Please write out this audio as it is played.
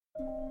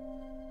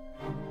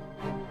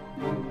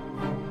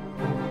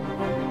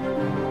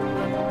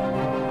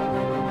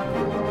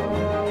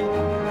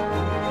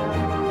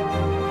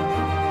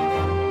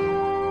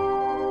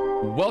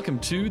welcome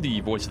to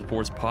the Voice of the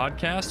Force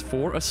podcast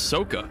for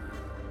Ahsoka.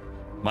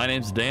 My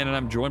name's Dan, and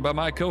I'm joined by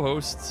my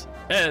co-hosts,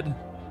 Ed.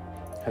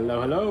 Hello,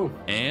 hello.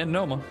 And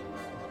Noma.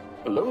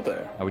 Hello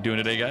there. How we doing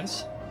today,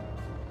 guys?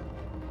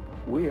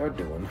 We are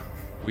doing.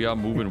 We are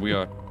moving. We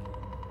are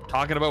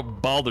talking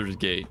about Baldur's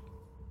Gate.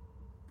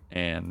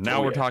 And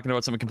now we're talking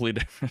about something completely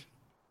different.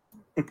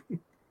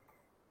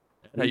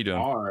 How you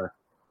doing?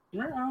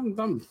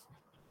 I'm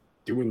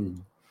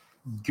doing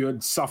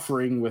good,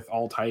 suffering with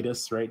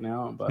altitis right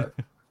now, but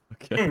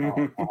Okay.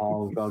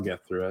 I'll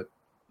get through it.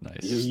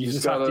 Nice. You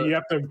just have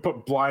to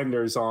put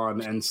blinders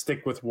on and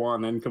stick with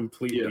one and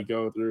completely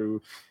go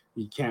through.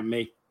 You can't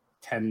make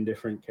 10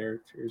 different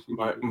characters.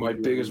 My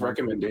biggest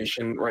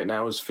recommendation right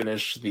now is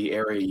finish the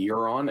area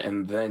you're on,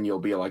 and then you'll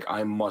be like,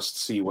 I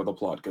must see where the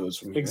plot goes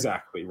from here.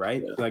 Exactly,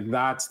 right? Yeah. Like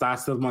that's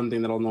the one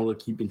thing that'll know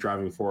to keep me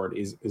driving forward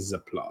is the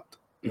plot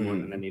more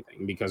than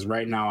anything. Because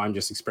right now I'm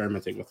just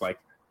experimenting with like,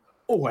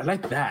 oh, I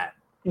like that.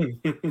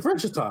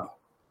 Versatile.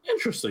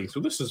 Interesting.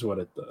 So this is what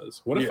it does.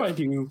 What if I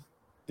do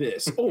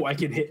this? Oh, I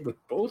can hit with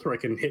both, or I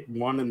can hit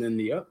one and then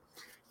the other.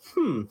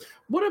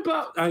 What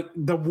about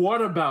the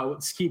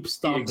whatabouts keep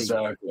stopping?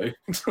 Exactly.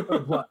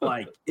 But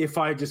like, if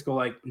I just go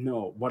like,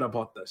 no, what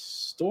about the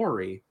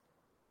story?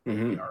 All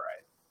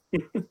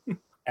right.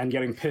 And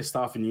getting pissed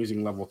off and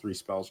using level 3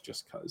 spells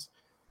just because.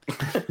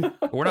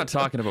 We're not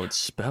talking about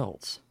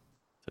spells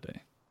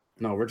today.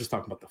 No, we're just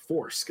talking about the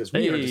Force because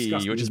we are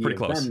discussing which is pretty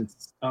close.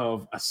 Events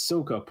of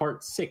Ahsoka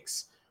Part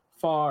 6,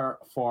 Far,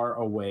 Far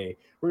Away.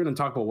 We're going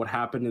to talk about what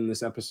happened in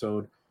this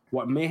episode,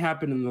 what may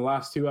happen in the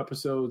last 2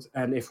 episodes,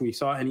 and if we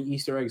saw any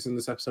Easter eggs in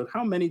this episode,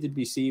 how many did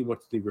we see, what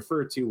did they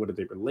refer to, what did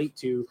they relate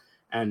to,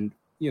 and,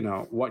 you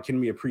know, what can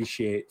we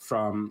appreciate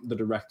from the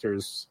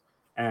directors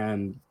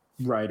and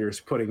writers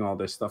putting all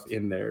this stuff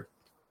in there.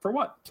 For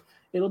what?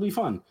 It'll be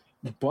fun.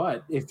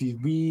 But if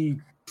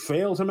we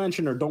fail to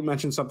mention or don't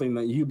mention something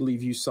that you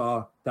believe you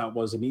saw that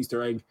was an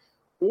Easter egg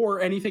or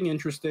anything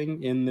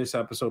interesting in this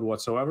episode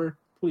whatsoever,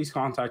 please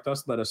contact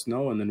us, let us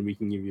know, and then we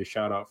can give you a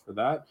shout out for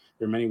that.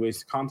 There are many ways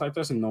to contact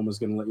us, and Noma's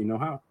going to let you know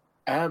how.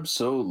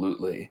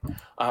 Absolutely.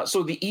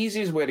 So the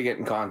easiest way to get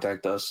in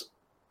contact with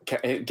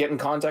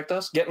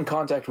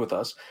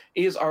us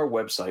is our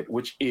website,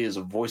 which is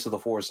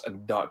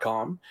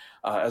voiceoftheforce.com.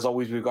 As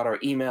always, we've got our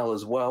email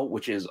as well,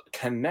 which is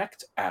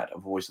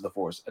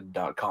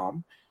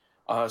connect@voiceoftheforce.com.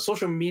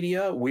 Social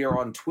media, we are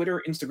on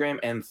Twitter, Instagram,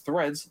 and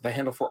Threads. The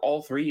handle for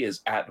all 3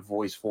 is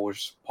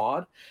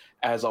 @VoiceForcePod.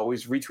 As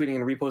always, retweeting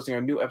and reposting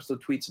our new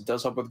episode tweets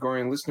does help with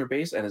growing listener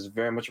base and is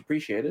very much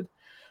appreciated.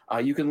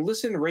 You can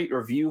listen, rate,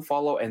 review,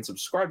 follow, and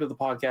subscribe to the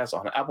podcast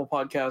on Apple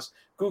Podcasts,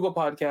 Google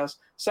Podcasts,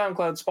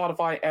 SoundCloud,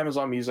 Spotify,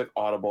 Amazon Music,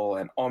 Audible,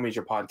 and all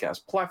major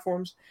podcast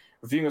platforms.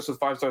 Reviewing us with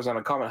 5 stars and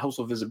a comment helps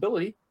with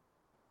visibility.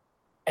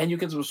 And you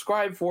can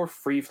subscribe for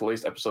free for the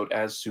latest episode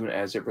as soon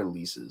as it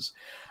releases.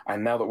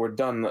 And now that we're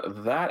done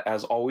that,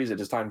 as always,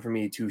 it is time for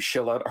me to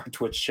shill out our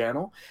Twitch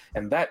channel.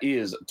 And that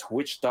is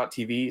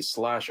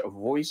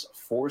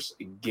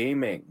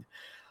twitch.tv/VoiceForceGaming.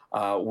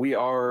 We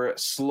are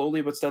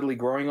slowly but steadily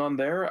growing on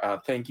there.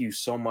 Thank you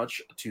so much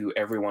to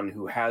everyone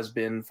who has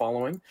been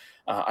following.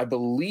 I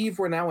believe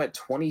we're now at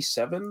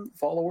 27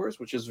 followers,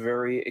 which is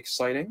very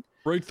exciting.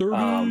 Break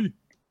 30!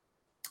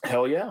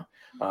 Hell yeah.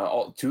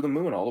 All to the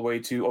moon, all the way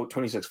to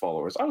 26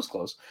 followers. I was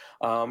close.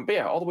 But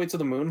yeah, all the way to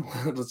the moon.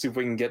 Let's see if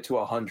we can get to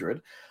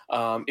 100.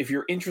 If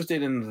you're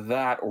interested in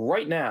that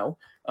right now,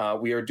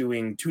 we are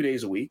doing 2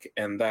 days a week,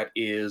 and that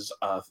is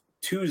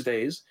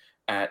Tuesdays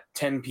at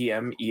 10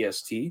 p.m.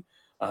 EST.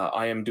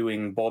 I am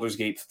doing Baldur's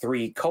Gate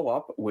 3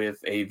 co-op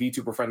with a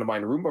VTuber friend of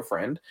mine, Roomba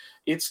friend.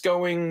 It's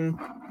going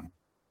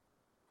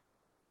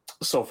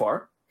so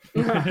far.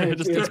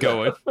 It's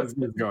going. It's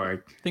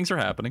going. Things are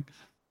happening.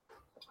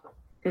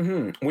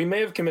 We may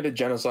have committed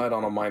genocide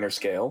on a minor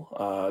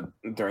scale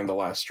during the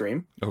last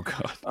stream. Oh,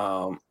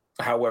 God.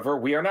 However,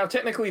 we are now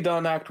technically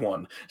done Act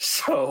 1.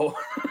 So,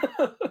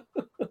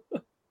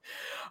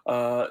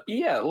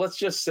 let's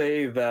just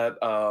say that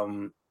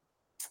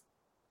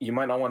you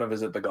might not want to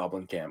visit the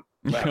Goblin Camp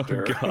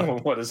after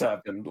what has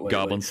happened lately.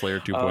 Goblin Slayer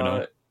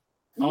 2.0.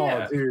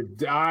 Oh,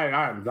 dude.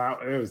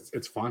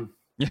 It's fun.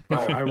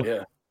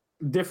 Yeah.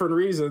 Different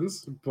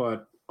reasons,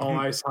 but all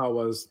I saw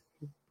was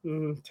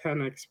 10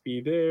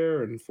 XP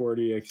there and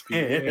 40 XP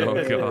there.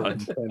 Oh, God.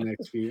 And 10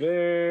 XP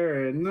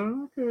there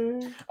and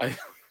okay.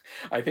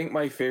 I think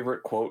my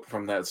favorite quote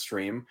from that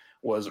stream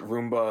was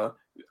Roomba,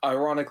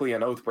 ironically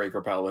an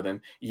Oathbreaker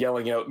paladin,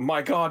 yelling out,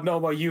 "My God,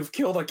 Noma, you've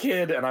killed a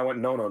kid!" And I went,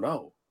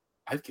 no,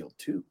 I've killed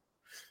 2.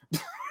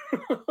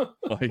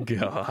 My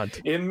God.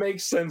 It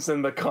makes sense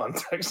in the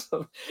context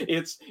of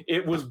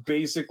it was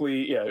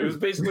basically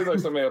like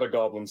something out of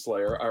Goblin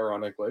Slayer,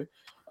 ironically.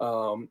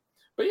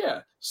 But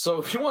yeah, so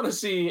if you want to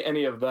see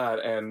any of that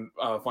and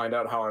find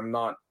out how I'm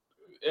not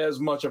as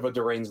much of a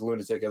deranged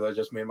lunatic as I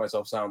just made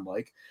myself sound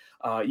like,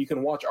 you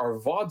can watch our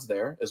VODs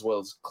there as well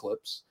as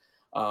clips.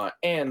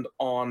 And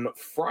on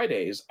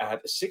Fridays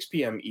at 6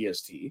 p.m.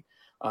 EST,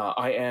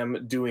 I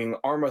am doing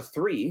Arma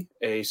 3,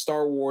 a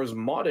Star Wars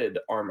modded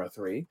Arma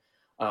 3.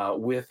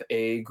 with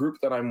a group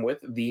that I'm with,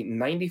 the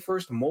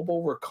 91st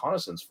Mobile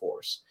Reconnaissance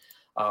Force.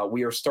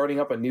 We are starting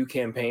up a new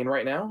campaign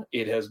right now.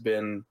 It has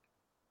been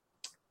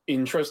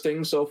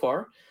interesting so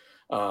far.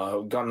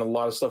 Gotten a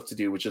lot of stuff to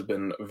do, which has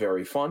been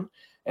very fun.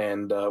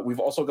 And we've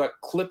also got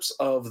clips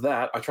of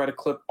that. I try to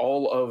clip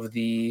all of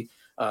the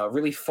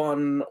really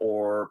fun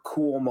or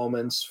cool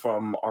moments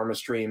from Arma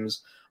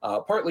streams,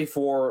 partly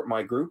for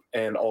my group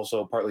and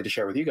also partly to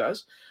share with you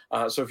guys.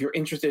 So if you're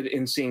interested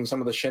in seeing some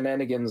of the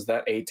shenanigans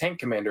that a tank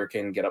commander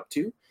can get up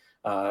to,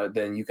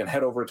 then you can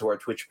head over to our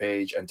Twitch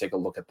page and take a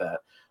look at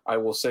that. I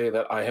will say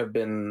that I have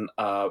been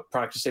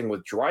practicing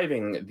with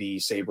driving the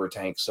Saber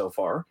tank so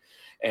far,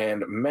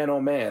 and man,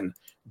 oh man,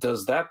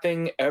 does that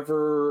thing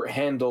ever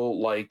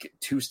handle like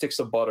 2 sticks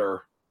of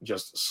butter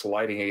just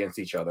sliding against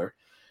each other.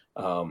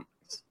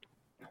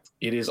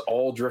 It is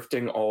all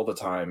drifting all the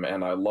time,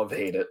 and I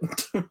hate it.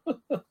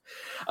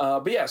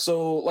 But yeah,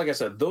 so like I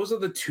said, those are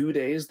the 2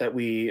 days that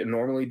we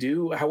normally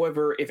do.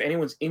 However, if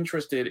anyone's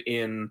interested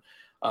in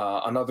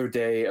another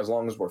day, as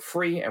long as we're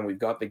free and we've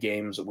got the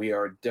games, we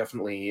are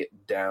definitely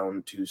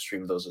down to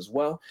stream those as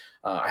well.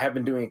 I have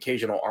been doing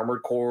occasional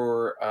Armored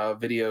Core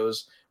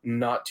videos.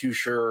 Not too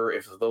sure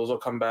if those will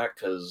come back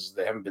because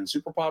they haven't been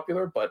super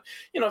popular. But,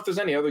 you know, if there's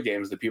any other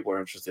games that people are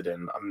interested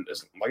in,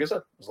 like I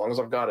said, as long as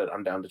I've got it,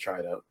 I'm down to try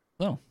it out.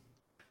 Oh.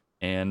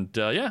 And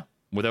yeah,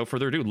 without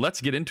further ado, let's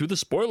get into the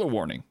spoiler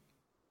warning.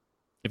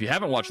 If you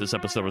haven't watched this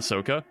episode of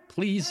Ahsoka,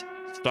 please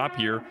stop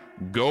here.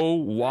 Go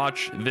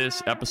watch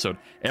this episode.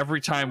 Every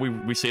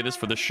time we say this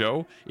for the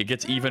show, it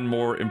gets even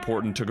more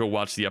important to go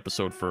watch the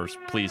episode first.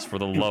 Please, for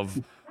the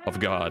love of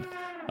God.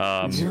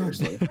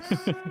 Seriously.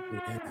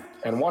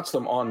 And watch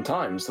them on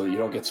time so that you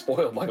don't get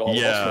spoiled like all of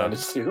us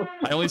managed to.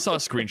 I only saw a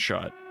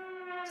screenshot.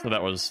 So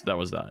that was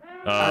that.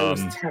 I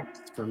was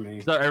text for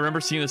me. I remember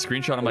seeing the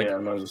screenshot. I'm like, I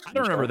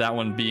don't remember that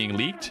one being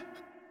leaked.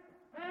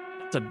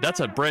 That's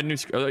a brand new.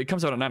 It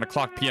comes out at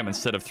 9:00 p.m.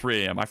 instead of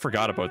 3 a.m. I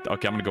forgot about.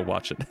 Okay, I'm gonna go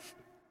watch it,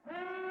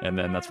 and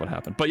then that's what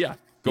happened. But yeah,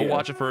 go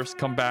watch it first.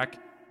 Come back,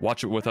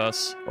 watch it with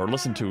us, or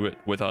listen to it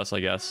with us, I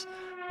guess,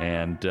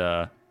 and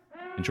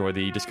enjoy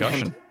the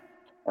discussion.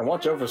 And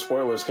watch out for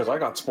spoilers, because I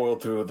got spoiled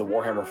through the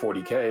Warhammer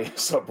 40k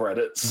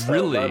subreddit. So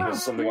really? That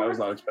was something I was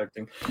not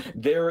expecting.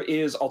 There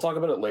is, I'll talk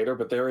about it later,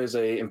 but there is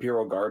a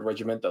Imperial Guard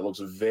regiment that looks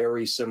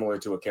very similar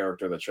to a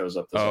character that shows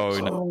up this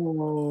episode.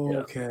 Oh,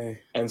 okay.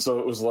 And so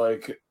it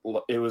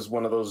was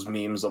one of those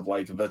memes of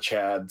like the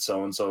Chad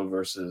so-and-so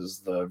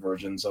versus the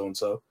Virgin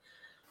so-and-so.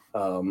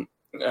 And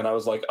I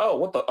was like,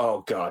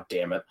 oh, god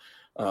damn it.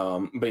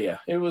 But yeah,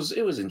 it was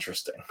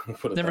interesting.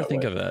 Never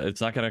think of that. It's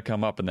not going to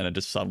come up and then it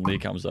just suddenly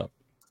comes up.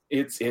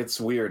 It's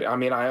weird. I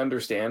mean, I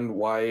understand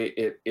why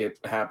it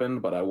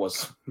happened, but I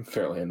was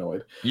fairly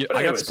annoyed. Yeah,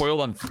 I got spoiled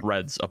on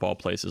Threads of all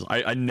places.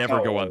 I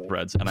never go on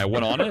Threads, and I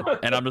went on it,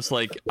 and I'm just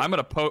like, I'm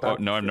gonna post. Oh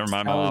no, never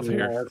mind. I'm off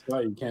here. That's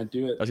why you can't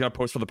do it. I was gonna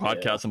post for the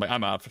podcast. I'm like,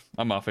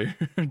 I'm off here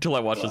until I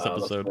watch this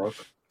episode.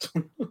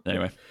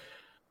 Anyway,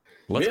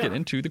 let's get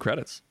into the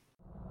credits.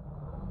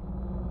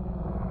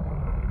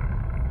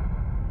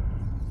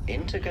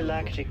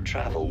 Intergalactic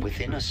travel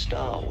within a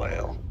star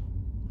whale.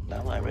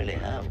 Now I really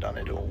have done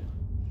it all.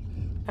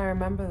 I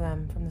remember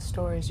them from the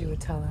stories you would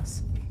tell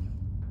us.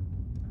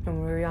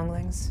 When we were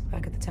younglings,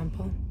 back at the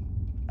temple.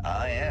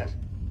 Ah, yes.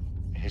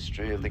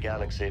 History of the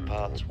Galaxy,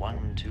 parts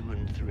 1, 2,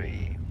 and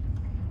 3.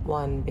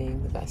 1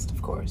 being the best,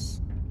 of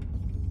course.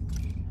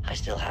 I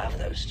still have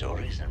those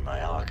stories in my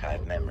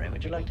archive memory.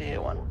 Would you like to hear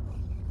one?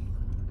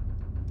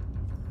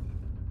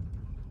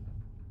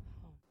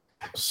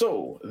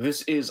 So,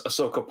 this is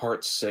Ahsoka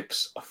Part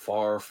 6,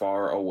 Far,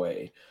 Far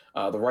Away.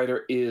 The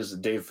writer is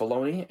Dave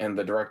Filoni, and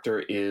the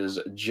director is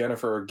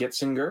Jennifer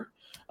Getzinger.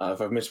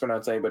 If I've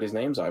mispronounced anybody's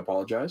names, I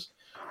apologize.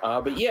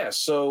 But yeah,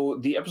 so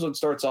the episode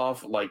starts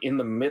off like in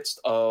the midst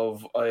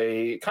of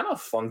a kind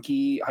of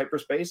funky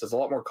hyperspace. It's a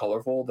lot more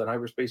colorful than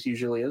hyperspace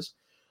usually is.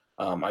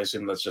 I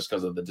assume that's just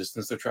because of the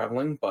distance they're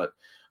traveling. But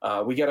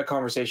we get a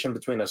conversation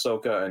between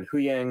Ahsoka and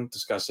Huyang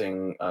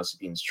discussing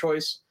Sabine's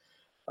choice.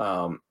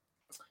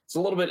 It's a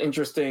little bit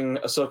interesting.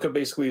 Ahsoka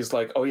basically is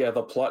like, oh yeah,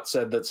 the plot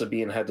said that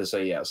Sabine had to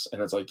say yes. And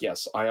it's like,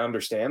 yes, I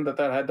understand that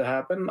had to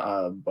happen,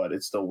 but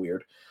it's still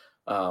weird.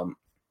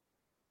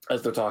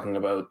 As they're talking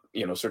about,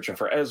 searching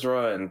for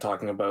Ezra and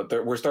talking about,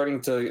 we're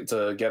starting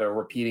to get a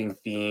repeating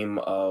theme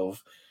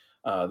of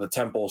the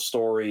temple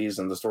stories,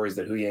 and the stories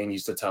that Huyang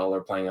used to tell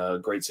are playing a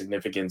great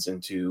significance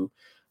into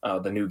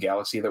the new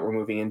galaxy that we're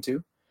moving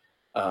into.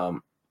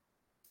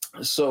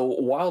 So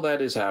while that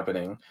is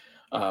happening,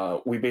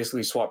 we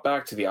basically swap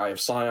back to the Eye of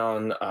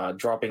Sion,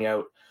 dropping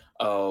out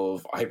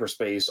of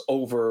hyperspace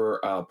over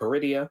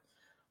Peridia.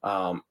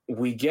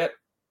 We get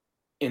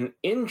an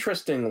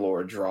interesting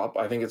lore drop.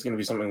 I think it's going to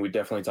be something we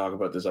definitely talk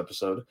about this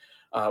episode,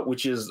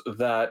 which is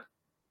that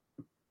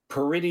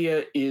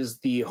Peridia is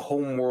the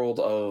homeworld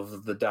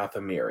of the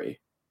Dathomiri,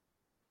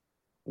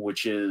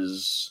 which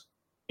is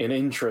an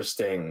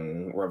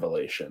interesting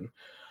revelation.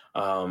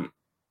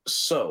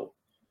 So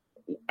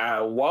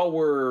while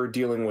we're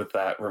dealing with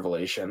that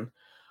revelation,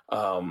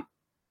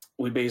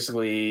 we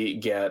basically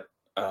get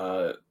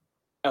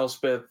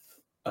Elspeth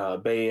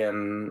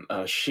Bayan,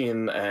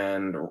 Shin,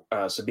 and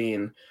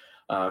Sabine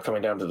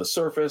coming down to the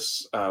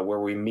surface, where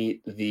we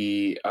meet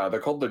they're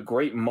called the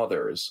Great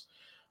Mothers,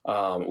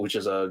 which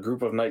is a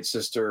group of Night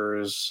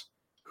Sisters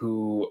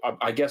who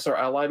I guess are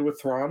allied with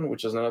Thrawn,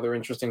 which is another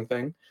interesting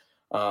thing.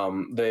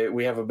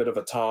 We have a bit of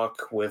a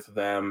talk with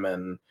them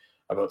and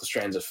about the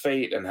Strands of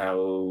Fate and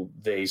how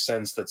they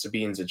sense that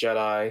Sabine's a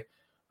Jedi.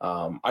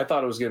 I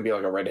thought it was going to be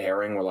like a red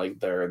herring where like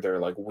they're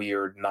like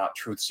weird, not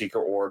truth seeker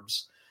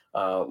orbs,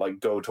 like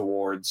go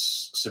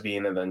towards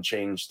Sabine and then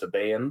change to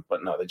Bayan,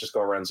 but no, they just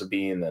go around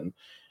Sabine and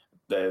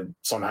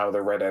somehow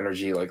the red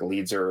energy like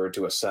leads her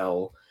to a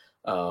cell.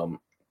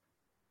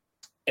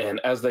 And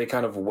as they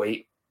kind of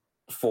wait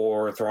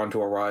for Thrawn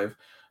to arrive,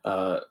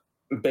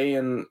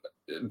 Bayan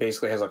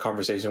basically has a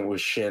conversation with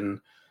Shin,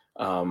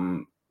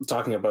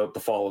 talking about the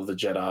fall of the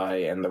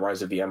Jedi and the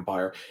rise of the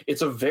Empire.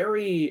 It's a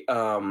very,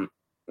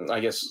 I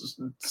guess,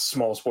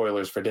 small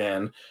spoilers for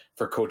Dan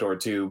for KOTOR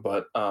 2,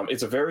 but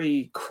it's a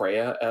very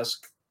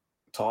Kreia-esque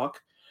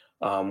talk,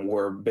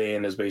 where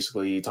Bayan is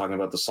basically talking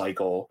about the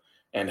cycle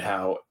and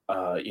how,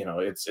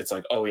 it's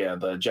like, oh yeah,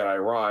 the Jedi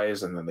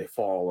rise and then they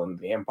fall and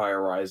the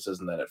Empire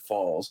rises and then it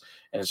falls.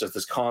 And it's just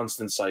this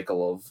constant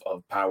cycle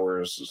of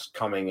powers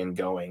coming and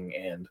going,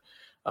 and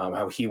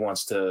how he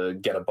wants to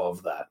get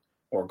above that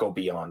or go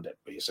beyond it,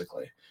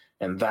 basically.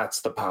 And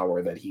that's the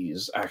power that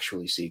he's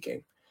actually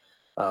seeking.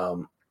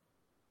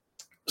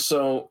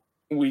 So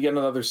we get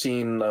another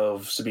scene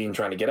of Sabine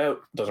trying to get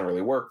out. Doesn't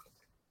really work.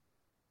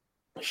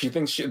 She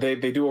thinks they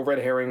do a red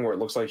herring where it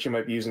looks like she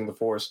might be using the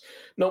Force.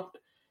 Nope.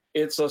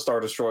 It's a Star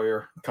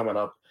Destroyer coming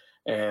up.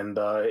 And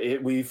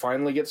we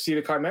finally get to see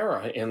the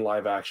Chimera in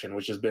live action,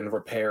 which has been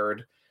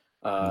repaired.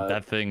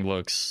 That thing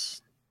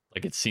looks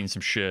like it's seen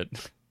some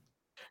shit.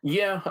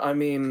 Yeah, I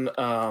mean,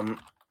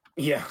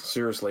 yeah,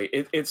 seriously.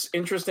 It's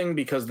interesting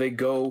because they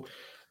go...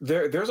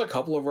 There's a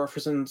couple of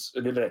references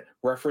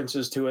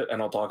to it,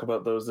 and I'll talk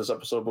about those this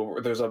episode.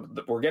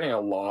 But we're getting a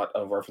lot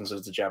of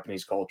references to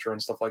Japanese culture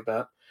and stuff like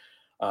that.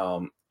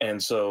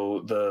 And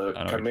so the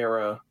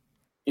Chimera,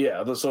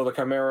 the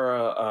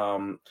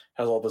Chimera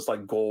has all this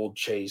like gold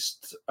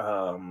chased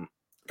kind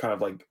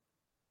of like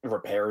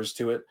repairs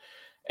to it,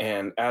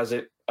 and as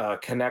it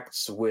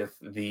connects with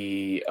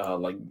the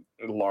like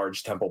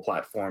large temple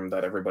platform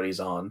that everybody's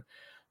on.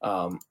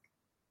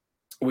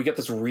 We get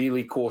this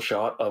really cool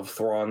shot of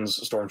Thrawn's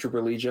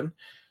Stormtrooper Legion,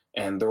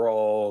 and they're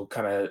all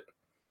kind of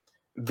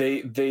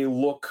they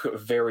look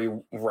very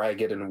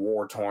ragged and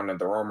war torn, and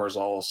their armor's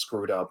all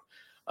screwed up.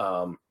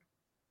 But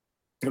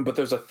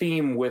there's a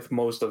theme with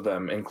most of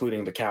them,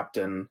 including the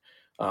captain.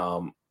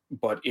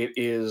 But it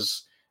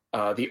is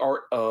the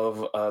art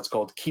of it's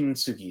called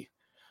kintsugi.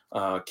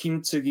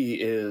 Kintsugi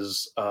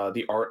is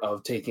the art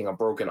of taking a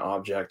broken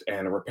object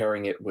and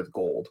repairing it with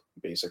gold,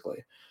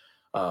 basically.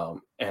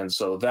 And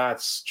so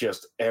that's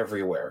just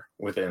everywhere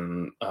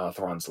within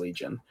Thrawn's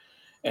Legion.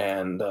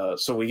 And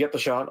so we get the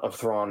shot of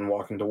Thrawn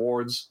walking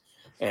towards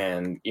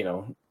and,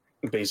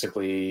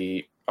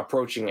 basically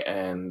approaching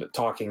and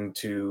talking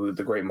to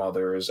the Great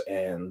Mothers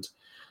and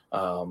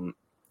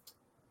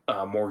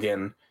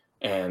Morgan.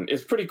 And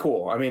it's pretty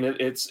cool. I mean,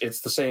 it's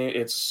the same.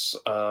 It's,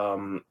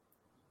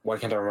 why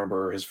can't I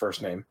remember his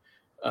first name?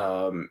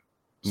 Starts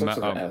with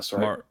an S,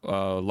 right?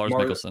 Lars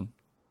Mikkelsen.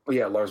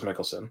 Yeah, Lars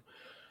Mikkelsen.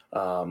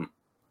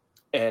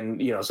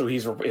 And so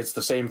it's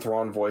the same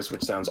Thrawn voice,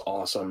 which sounds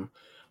awesome,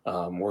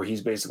 where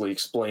he's basically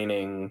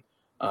explaining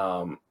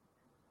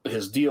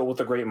his deal with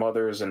the Great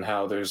Mothers and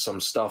how there's some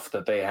stuff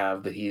that they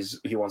have that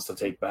he wants to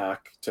take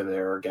back to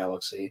their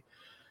galaxy.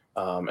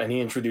 And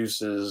he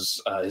introduces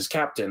his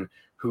captain,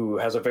 who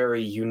has a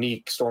very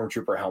unique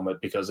Stormtrooper helmet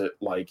because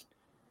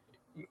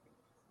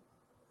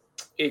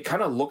it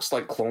kind of looks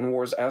like Clone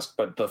Wars-esque,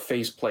 but the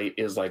faceplate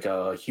is like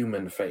a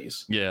human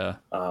face. Yeah.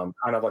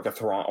 Kind of like a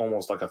Thrawn,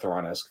 almost like a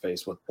Thrawn-esque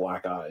face with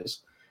black eyes.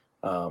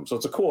 So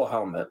it's a cool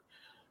helmet.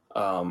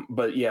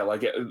 But yeah,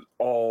 like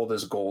all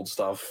this gold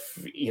stuff,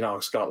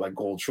 Enoch's got like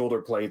gold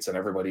shoulder plates, and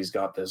everybody's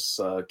got this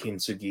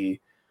kintsugi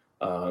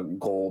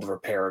gold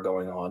repair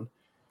going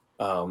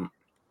on.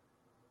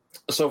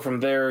 So from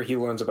there, he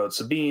learns about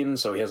Sabine.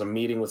 So he has a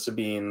meeting with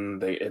Sabine.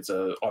 It's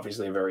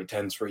obviously a very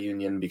tense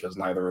reunion because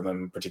neither of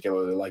them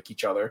particularly like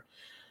each other.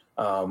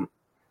 And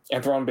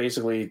Thrawn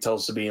basically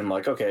tells Sabine,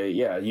 like, okay,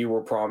 yeah, you were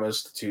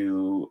promised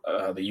to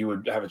that you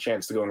would have a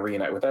chance to go and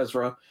reunite with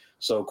Ezra.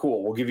 So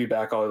cool, we'll give you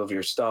back all of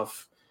your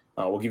stuff.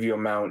 We'll give you a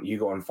mount. You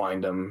go and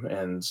find him.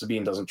 And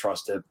Sabine doesn't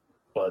trust it,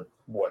 but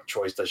what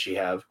choice does she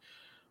have?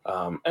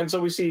 And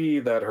so we see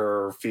that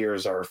her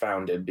fears are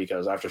founded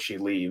because after she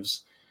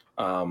leaves,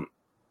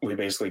 we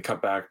basically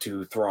cut back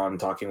to Thrawn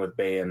talking with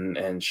Bayan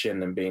and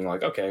Shin and being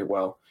like, okay,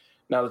 well,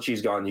 now that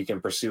she's gone, you can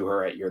pursue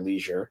her at your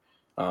leisure,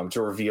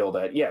 to reveal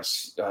that,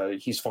 yes,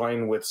 he's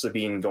fine with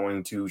Sabine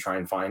going to try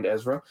and find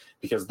Ezra,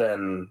 because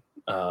then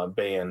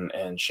Bayan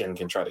and Shin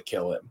can try to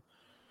kill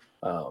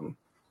him.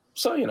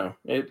 So,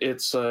 it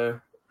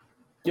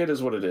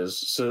is what it is.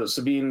 So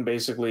Sabine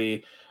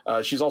basically,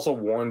 she's also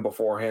warned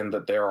beforehand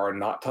that there are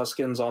not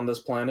Tuskens on this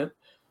planet.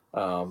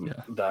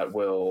 That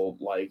will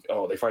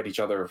they fight each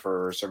other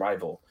for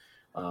survival.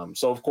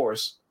 So of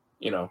course,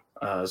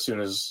 as soon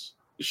as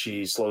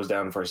she slows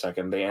down for a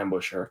second, they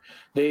ambush her.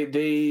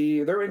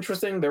 They're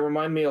interesting. They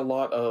remind me a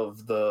lot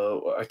of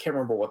I can't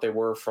remember what they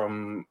were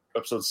from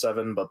episode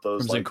 7, but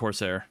those Crimson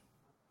Corsair.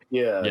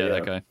 Yeah,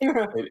 that guy.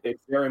 It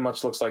very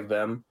much looks like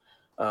them.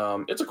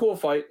 It's a cool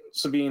fight.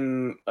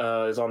 Sabine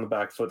is on the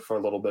back foot for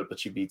a little bit, but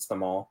she beats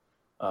them all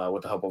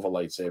with the help of a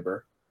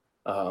lightsaber.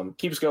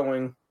 Keeps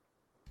going,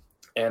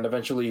 and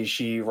eventually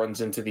she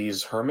runs into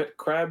these hermit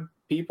crab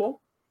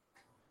people.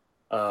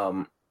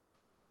 They're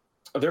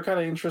kind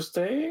of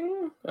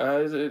interesting.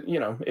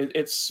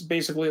 It's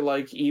basically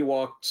like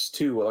Ewoks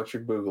 2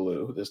 Electric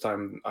Boogaloo. This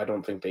time, I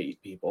don't think they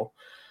eat people.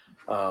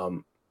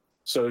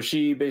 So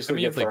she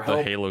basically gets like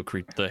help.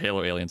 The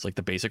Halo aliens, like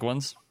the basic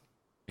ones.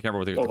 I can't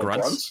remember what the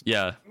grunts? Grunts.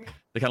 Yeah,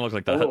 they kind of look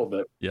like that. A little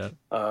bit. Yeah.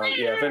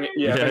 If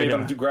any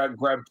of them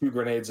grab 2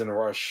 grenades and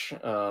rush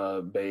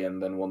Bayan,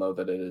 then we'll know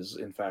that it is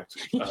in fact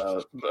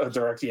a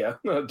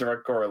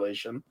direct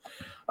correlation.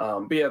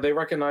 But yeah, they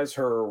recognize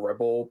her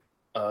rebel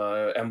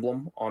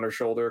emblem on her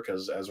shoulder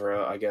because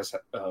Ezra, I guess,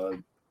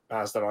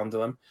 passed it on to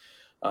them.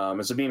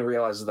 And Sabine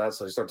realizes that,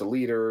 so they start to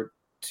lead her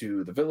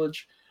to the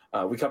village.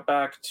 We cut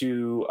back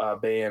to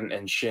Bayan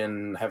and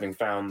Shin having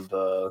found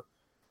the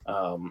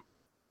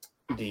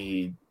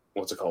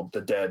what's it called?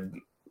 The dead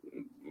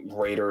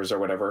raiders or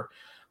whatever.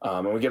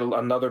 And we get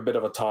another bit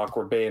of a talk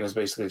where Bayan is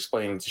basically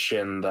explaining to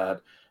Shin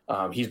that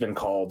he's been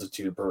called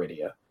to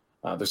Peridia.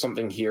 There's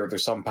something here.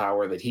 There's some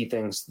power that he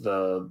thinks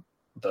the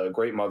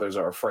Great Mothers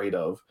are afraid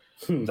of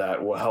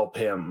that will help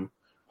him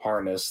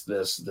harness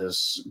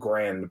this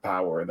grand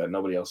power that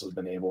nobody else has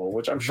been able,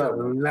 which I'm sure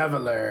the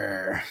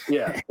leveler.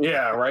 Yeah,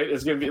 right.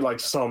 It's gonna be like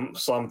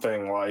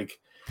something like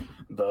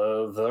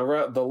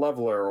the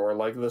leveler, or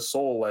like the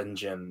soul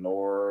engine,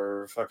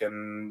 or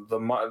fucking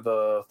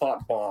the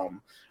thought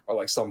bomb, or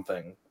like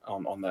something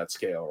on that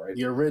scale, right?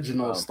 The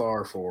original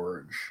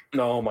Starforge.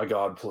 Oh my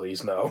god,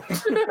 please no.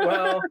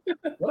 Well,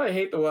 what I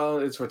hate,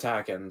 it's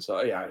Ratakan,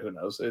 so yeah, who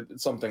knows?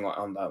 It's something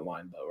on that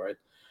line though, right?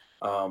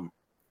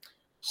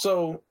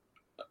 So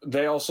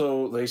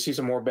they see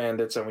some more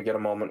bandits, and we get a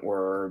moment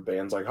where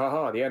Bayan's like,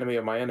 haha, the enemy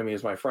of my enemy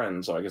is my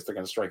friend, so I guess they're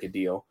gonna strike a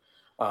deal.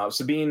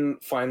 Sabine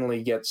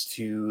finally gets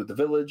to the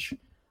village.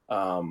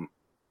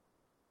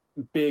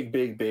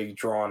 Big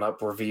drawn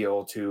up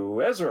reveal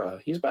to Ezra.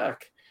 He's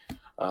back.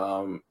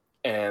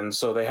 And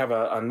so they have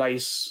a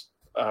nice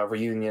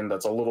reunion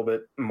that's a little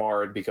bit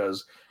marred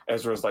because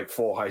Ezra's like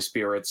full high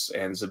spirits,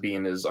 and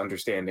Sabine is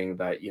understanding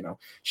that,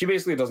 she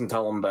basically doesn't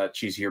tell him that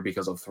she's here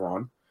because of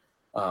Thrawn.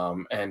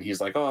 And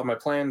he's like, oh, my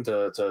plan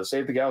to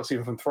save the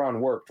galaxy from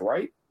Thrawn worked,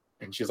 right?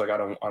 And she's like, I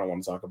don't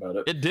want to talk about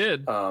it. It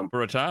did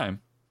for a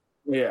time.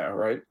 Yeah,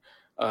 right.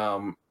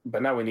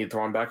 But now we need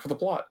Thrawn back for the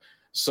plot.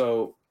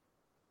 So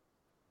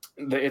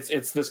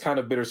it's this kind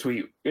of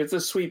bittersweet. It's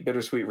a sweet,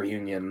 bittersweet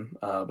reunion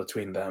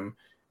between them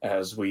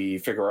as we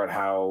figure out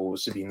how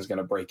Sabine's going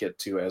to break it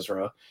to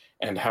Ezra,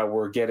 and how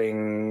we're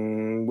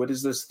getting, what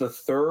is this, the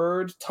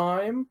third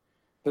time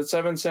that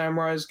Seven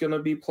Samurai is going to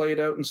be played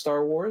out in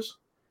Star Wars?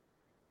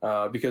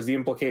 Because the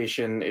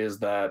implication is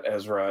that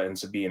Ezra and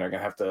Sabine are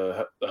going to have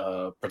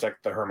to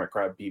protect the hermit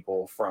crab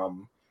people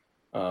from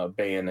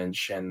Bayan and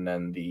Shin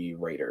and the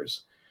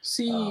Raiders.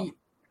 See, I'm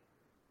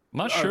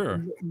not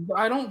sure.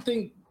 I don't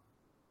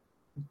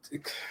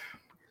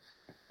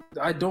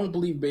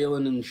believe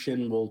Baylan and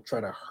Shin will try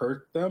to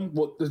hurt them.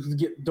 Well,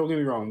 don't get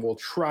me wrong, we'll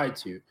try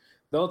to.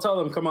 They'll tell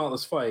them, come out,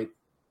 let's fight.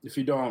 If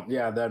you don't,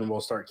 then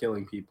we'll start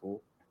killing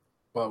people.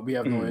 But we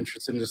have no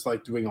interest in just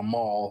like doing a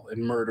mall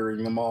and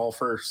murdering them all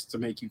first to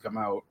make you come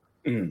out.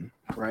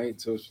 Right?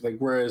 So it's like,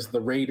 whereas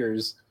the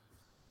Raiders,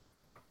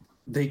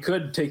 they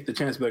could take the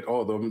chance to be like,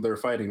 oh, they're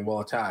fighting,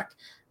 we'll attack.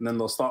 And then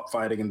they'll stop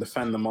fighting and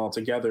defend them all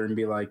together and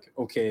be like,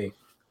 okay,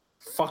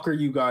 fuck are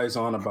you guys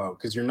on about?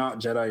 Because you're not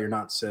Jedi, you're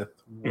not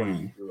Sith. What are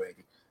you doing?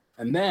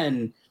 And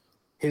then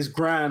his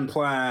grand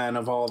plan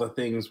of all the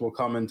things will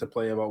come into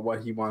play about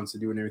what he wants to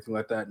do and everything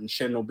like that. And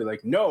Shin will be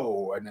like,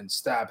 no, and then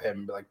stab him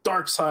and be like,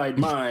 dark side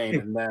mine.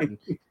 And then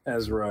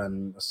Ezra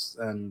and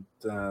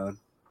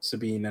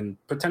Sabine and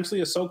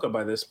potentially Ahsoka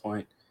by this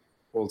point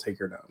will take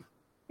her down.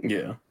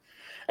 Yeah.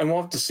 And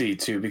we'll have to see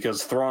too,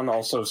 because Thrawn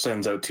also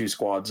sends out 2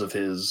 squads of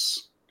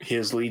his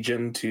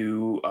legion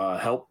to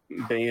help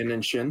Bayan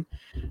and Shin.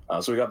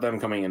 So we got them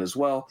coming in as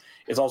well.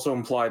 It's also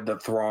implied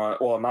that Thrawn,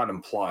 well, not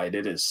implied,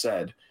 it is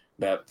said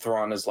that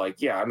Thrawn is like,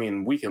 yeah, I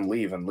mean, we can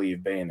leave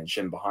Bayan and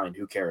Shin behind.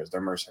 Who cares?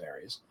 They're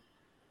mercenaries.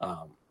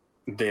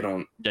 They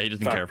don't he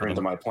doesn't care for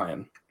into my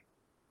plan.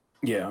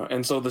 Yeah,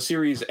 and so the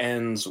series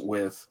ends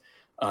with,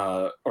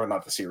 or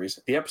not the series,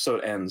 the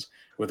episode ends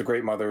with the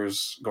Great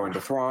Mothers going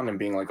to Thrawn and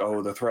being like,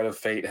 oh, the thread of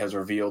fate has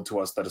revealed to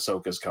us that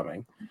Ahsoka's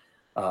coming.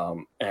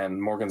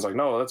 And Morgan's like,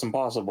 no, that's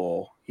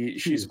impossible.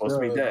 She's supposed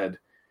to be dead.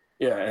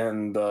 Yeah,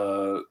 and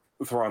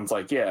Thrawn's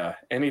like, yeah,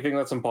 anything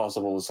that's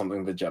impossible is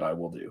something the Jedi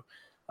will do,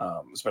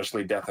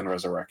 especially death and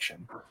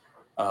resurrection.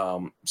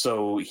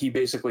 So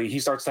he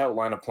starts to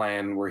outline a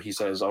plan where he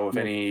says, oh, if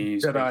any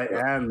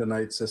Jedi and the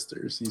Night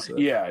Sisters, he said.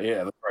 Yeah,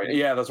 that's right.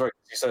 Yeah, that's right.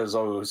 He says,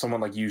 oh,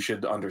 someone like you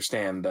should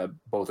understand that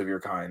both of your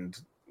kind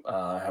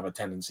have a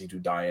tendency to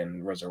die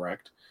and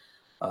resurrect,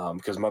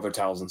 because Mother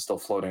Talzin's still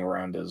floating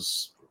around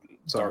as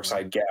dark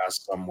side gas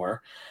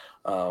somewhere.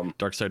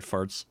 Dark side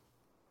farts.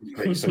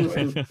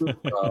 Basically.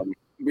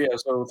 Yeah,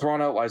 so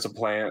Thrawn outlines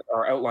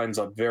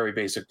a very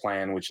basic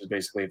plan, which is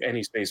basically if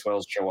any space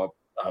whales show up,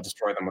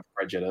 destroy them with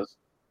prejudice.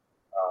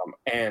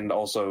 And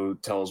also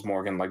tells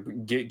Morgan, like,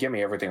 get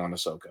me everything on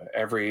Ahsoka.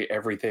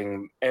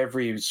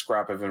 Every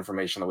scrap of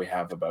information that we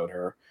have about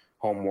her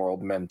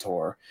homeworld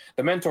mentor.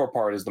 The mentor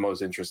part is the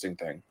most interesting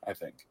thing, I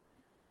think.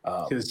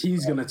 Because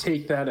he's going to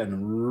take that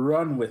and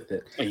run with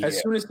it.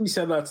 As soon as he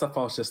said that stuff,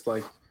 I was just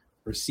like,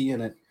 we're seeing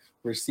it,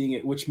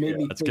 which made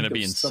me that's going to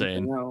be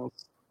insane. Else.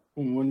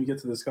 When we get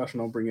to the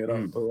discussion, I'll bring it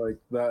up. But like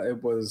that,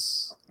 it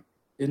was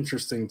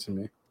interesting to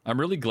me. I'm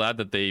really glad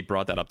that they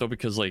brought that up though,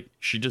 because like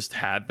she just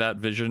had that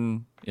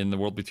vision in the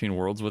world between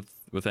worlds with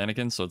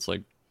Anakin, so it's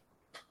like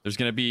there's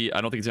gonna be, I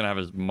don't think it's gonna have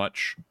as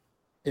much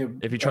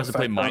if he tries to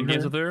play mind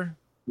games with her.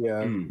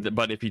 Yeah.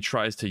 But if he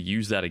tries to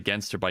use that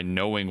against her by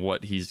knowing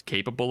what he's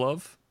capable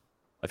of,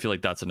 I feel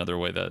like that's another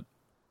way that.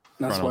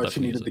 That's why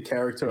she needed the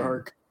character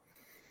arc.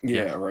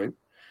 Yeah, right.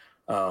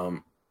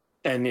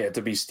 And yeah,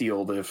 to be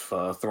steeled if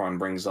Thrawn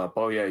brings up,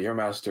 oh yeah, your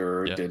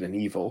master did an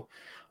evil.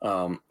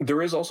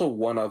 There is also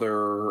one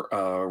other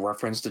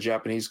reference to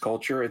Japanese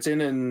culture. It's in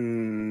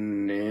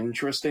an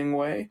interesting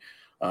way,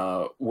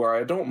 where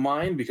I don't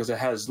mind because it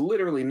has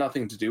literally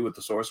nothing to do with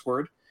the source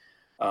word.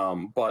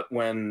 But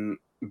when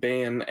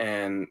Bayan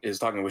is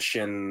talking with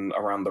Shin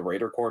around the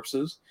Raider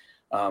corpses,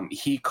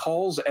 he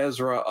calls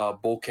Ezra a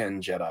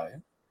Boken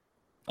Jedi.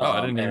 Oh,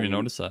 I didn't even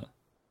notice that.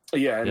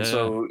 Yeah, and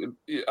so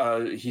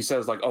he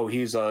says like, oh,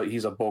 he's a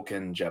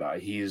Boken Jedi.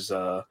 He's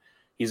a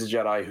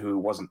Jedi who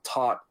wasn't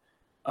taught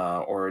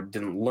or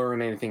didn't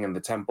learn anything in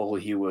the temple.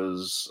 He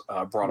was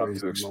brought up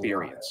through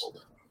experience.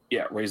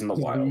 Yeah, raised in the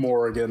wild.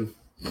 Morrigan.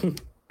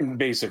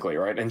 Basically,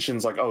 right? And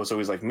Shin's like, oh, so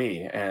he's like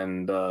me.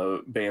 And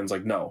Bayan's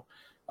like, no,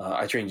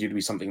 I trained you to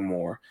be something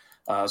more.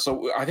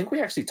 So I think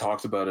we actually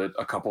talked about it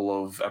a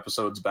couple of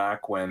episodes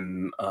back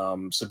when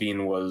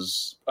Sabine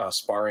was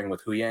sparring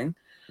with Huyang.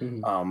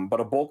 But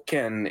a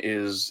Bokken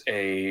is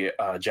a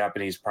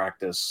Japanese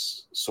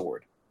practice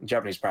sword,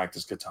 Japanese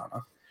practice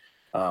katana.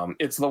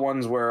 It's the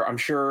ones where I'm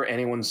sure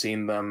anyone's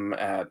seen them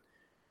at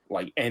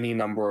like any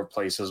number of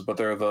places, but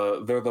they're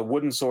the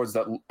wooden swords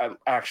that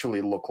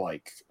actually look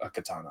like a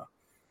katana.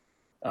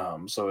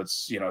 So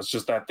it's it's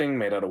just that thing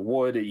made out of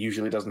wood. It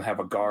usually doesn't have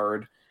a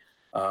guard.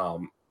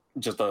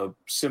 Just a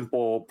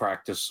simple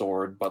practice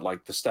sword, but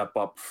like the step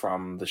up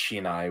from the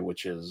shinai,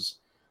 which is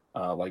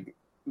like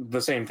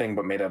the same thing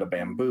but made out of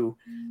bamboo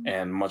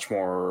and much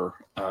more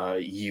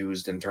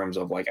used in terms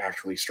of like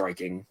actually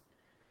striking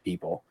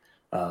people.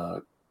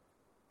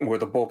 Where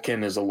the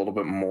Bokken is a little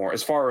bit more,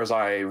 as far as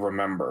I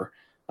remember,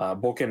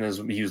 Bokken is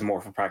used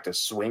more for practice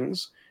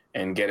swings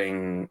and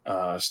getting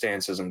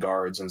stances and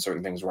guards and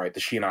certain things right. The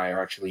Shinai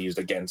are actually used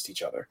against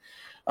each other.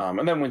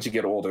 And then once you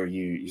get older,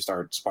 you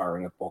start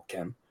sparring with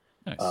Bokken.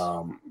 Nice.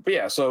 But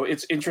yeah, so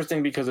it's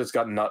interesting because it's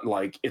got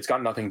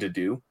nothing to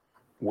do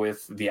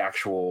with the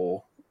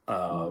actual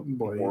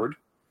word.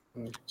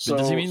 So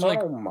does he mean like?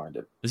 I don't mind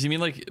it. Does he mean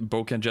like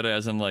Bokken Jedi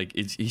as in like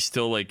he's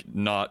still like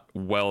not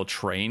well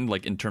trained,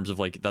 like in terms of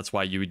like that's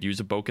why you would use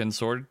a Bokken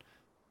sword?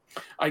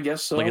 I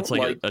guess so. Like it's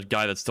like a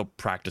guy that's still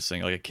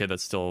practicing, like a kid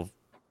that's still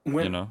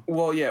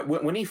Well, yeah.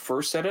 When he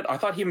first said it, I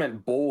thought he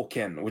meant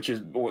Bolken, which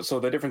is so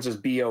the difference is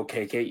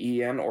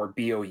Bokken or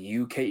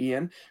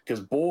Bouken,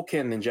 because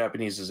Bolken in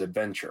Japanese is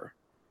adventure.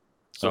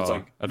 So it's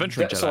like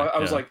adventuring Jedi. So I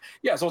was like,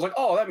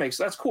 oh,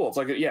 that's cool. It's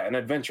like an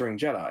adventuring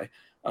Jedi.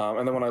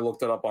 And then when I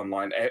looked it up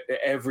online,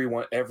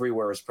 everyone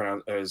everywhere is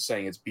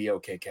saying it's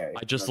Bokk.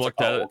 I just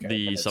looked at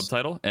the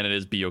subtitle and it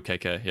is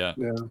Bokk.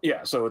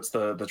 Yeah. So it's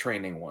the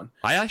training one.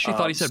 I actually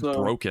thought he said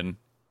broken.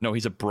 No,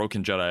 he's a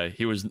broken Jedi.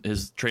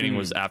 His training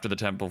was after the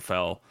temple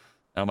fell.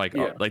 And I'm like,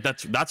 oh, like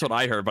that's what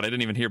I heard, but I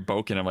didn't even hear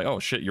Bokken. I'm like, oh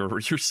shit, you're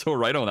so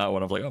right on that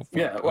one. I'm like, oh fuck.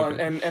 Yeah, well,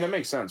 okay. and it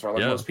makes sense, right?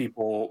 Like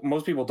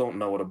most people don't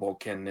know what a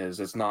Bokken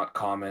is. It's not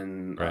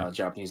common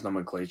Japanese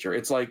nomenclature.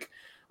 It's like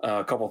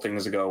a couple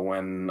things ago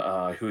when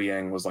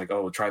Huyang was like,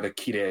 oh, try the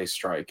Kirei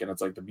strike, and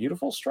it's like the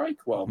beautiful strike.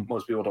 Well,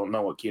 most people don't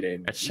know what Kirei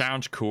means. It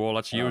sounds cool.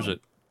 Let's use it.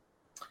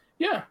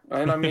 Yeah,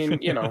 and I mean,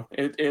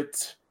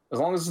 it's as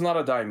long as it's not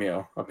a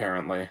daimyo,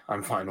 apparently,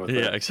 I'm fine with it.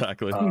 Yeah,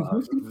 exactly.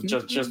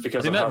 Just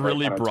because I think that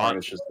really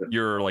brought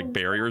your like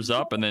barriers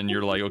up, and then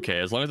you're like, okay,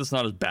 as long as it's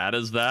not as bad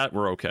as that,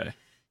 we're okay.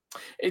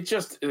 It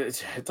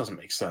doesn't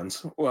make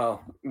sense.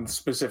 Well,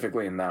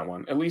 specifically in that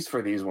one, at least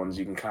for these ones,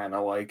 you can kind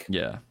of like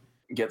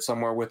get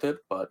somewhere with it.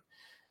 But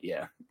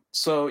yeah,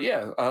 so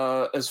yeah,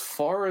 as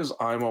far as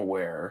I'm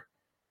aware,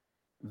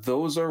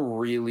 those are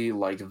really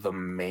like the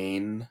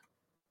main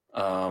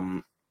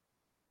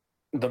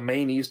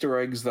Easter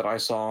eggs that I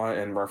saw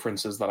and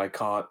references that I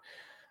caught.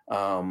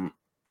 In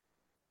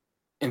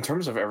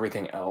terms of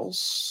everything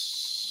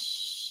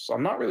else,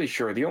 I'm not really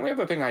sure. The only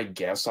other thing I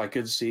guess I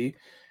could see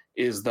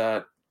is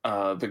that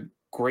the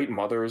Great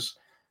Mothers,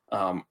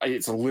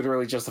 it's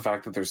literally just the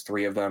fact that there's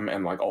 3 of them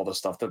and like all the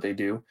stuff that they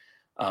do.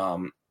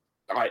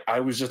 I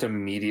was just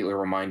immediately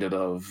reminded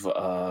of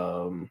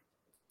the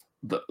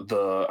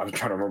I was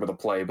trying to remember the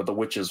play, but the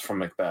witches from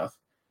Macbeth.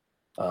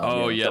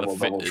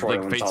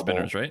 Like fate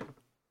spinners, right?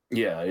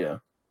 Yeah.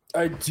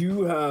 I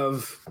do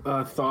have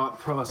a thought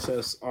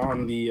process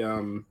on the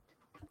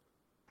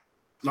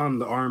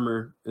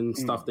armor and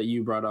stuff that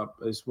you brought up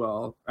as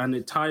well, and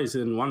it ties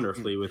in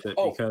wonderfully with it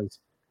because.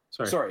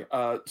 Sorry.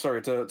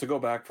 To go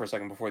back for a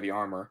second before the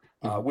armor.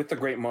 With the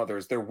Great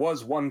Mothers, there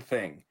was one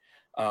thing,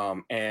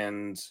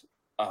 and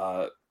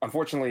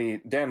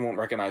unfortunately, Dan won't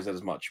recognize it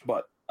as much.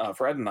 But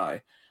for Ed and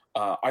I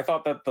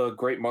thought that the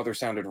Great Mother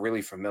sounded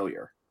really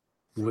familiar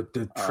with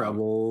the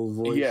treble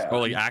voice. Yeah. Oh,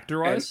 like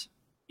actor-wise.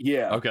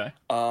 Yeah. Okay.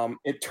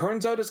 It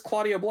turns out it's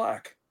Claudia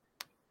Black.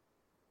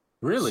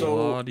 Really? So,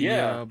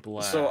 Claudia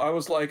Black. So I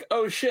was like,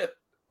 oh shit.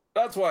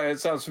 That's why it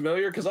sounds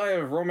familiar, because I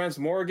have romanced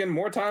Morrigan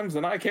more times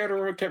than I care to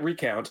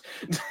recount.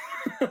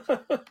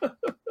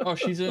 Oh,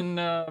 she's in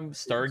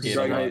Stargate.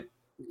 Dragon Age.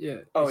 Yeah.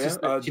 Oh,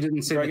 yeah. She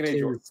didn't say Dragon the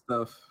Age kid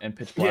stuff. And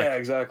Pitch Black. Yeah,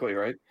 exactly,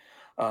 right.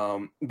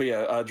 But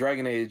yeah,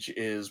 Dragon Age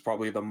is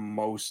probably the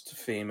most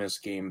famous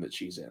game that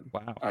she's in.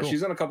 Wow. Cool.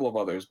 She's in a couple of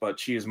others, but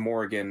she is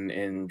Morrigan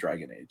in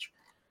Dragon Age.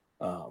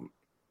 So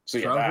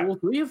yeah, all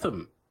three of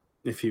them,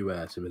 if you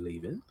were to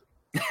believe it.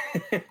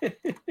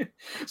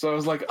 So I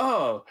was like,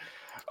 oh,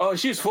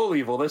 she's full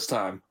evil this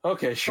time.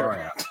 Okay,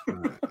 sure.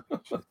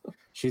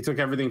 She took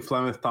everything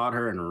Flemeth taught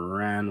her and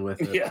ran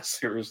with it. Yeah,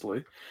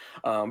 seriously.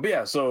 But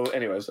yeah, so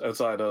anyways,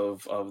 outside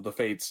of the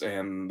Fates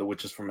and the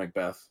Witches from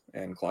Macbeth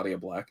and Claudia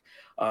Black.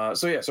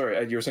 So yeah, sorry,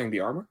 Ed, you were saying the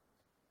armor?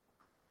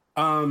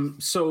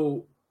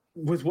 So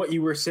with what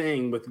you were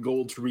saying with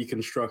gold to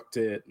reconstruct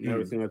it and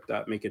everything like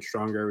that, make it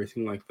stronger,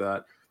 everything like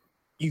that,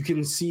 you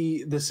can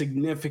see the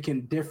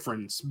significant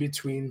difference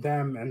between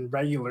them and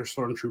regular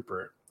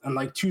Stormtrooper. And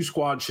like 2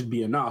 squads should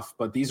be enough,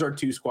 but these are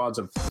 2 squads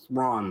of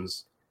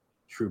Thrawn's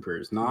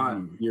troopers,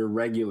 not your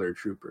regular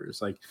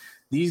troopers. Like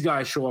these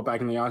guys show up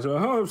back in the odds,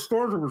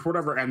 Stormtroopers,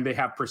 whatever, and they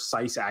have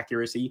precise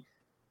accuracy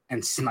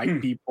and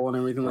snipe people and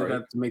everything like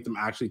that to make them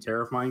actually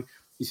terrifying.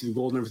 You see the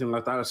gold and everything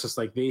like that. It's just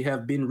like they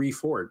have been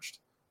reforged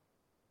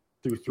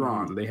through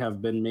Thrawn. They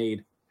have been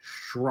made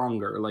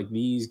stronger. Like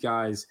these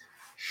guys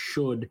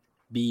should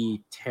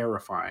be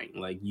terrifying.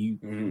 Like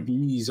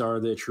these are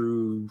the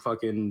true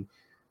fucking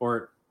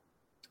or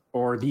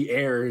the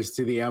heirs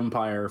to the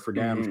Empire for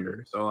damn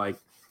sure. So like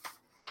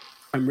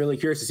I'm really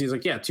curious to see. It's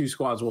like, yeah, 2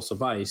 squads will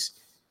suffice.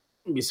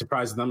 I'd be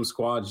surprised if them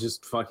squads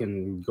just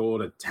fucking go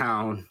to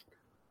town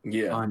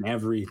on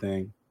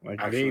everything.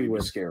 Like actually they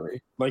would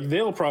scary. Like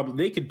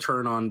they could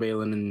turn on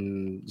Balin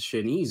and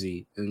Shin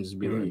easy and just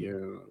be like, yeah,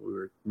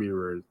 we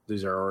were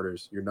these are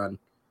orders. You're done.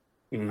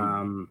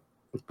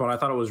 But I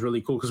thought it was really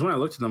cool because when I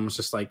looked at them, it was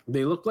just like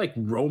they looked like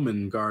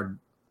Roman guard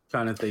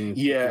kind of thing.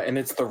 Yeah, and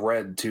it's the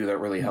red too that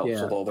really helps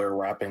with all their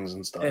wrappings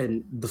and stuff.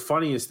 And the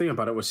funniest thing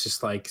about it was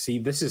just like, see,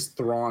 this is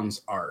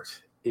Thrawn's art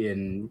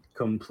in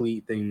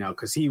complete thing now,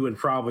 because he would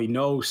probably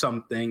know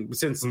something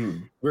since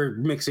we're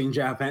mixing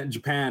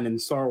Japan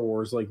and Star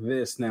Wars like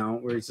this now,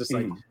 where it's just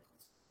like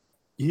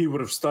he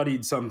would have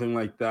studied something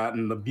like that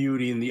and the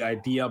beauty and the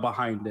idea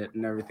behind it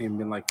and everything, and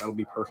been like, that'll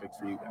be perfect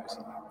for you guys.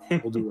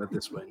 We'll do it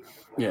this way now.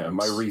 Yeah,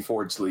 my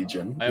Reforged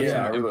Legion. I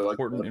have some really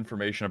important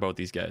information about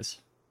these guys.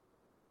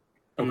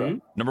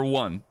 Okay. Number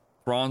 1,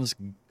 Thrawn's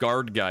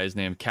guard guy is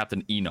named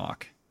Captain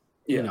Enoch.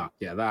 Enoch,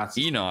 yeah, that's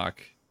Enoch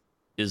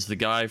is the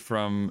guy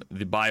from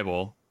the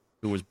Bible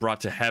who was brought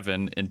to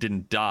heaven and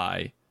didn't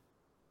die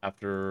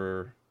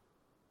after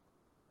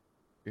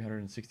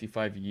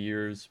 365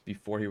 years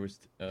before he was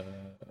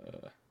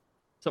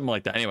something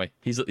like that. Anyway,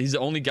 he's the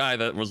only guy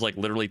that was like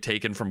literally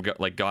taken from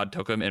like God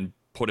took him and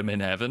put him in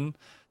heaven,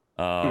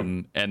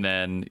 and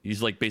then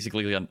he's like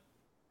basically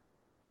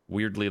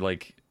weirdly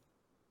like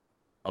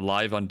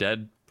alive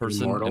undead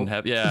person in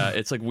heaven. Yeah,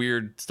 it's like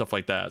weird stuff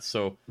like that.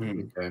 So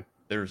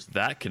there's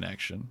that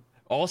connection.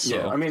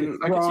 Also, I mean,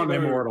 I can see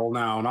they're immortal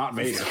now, not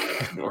Vader.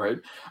 Right.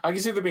 I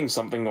can see there being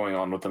something going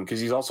on with him because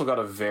he's also got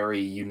a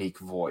very unique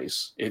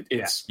voice.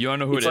 It's you don't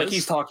know who it's it like is?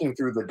 He's talking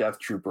through the Death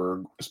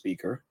Trooper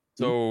speaker.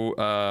 So,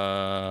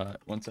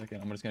 1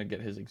 second. I'm just gonna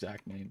get his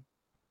exact name.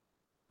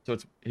 So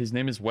his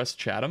name is Wes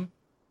Chatham,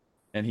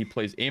 and he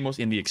plays Amos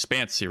in the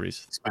Expanse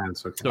series.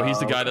 Expanse. Okay. So he's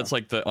the guy that's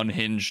like the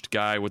unhinged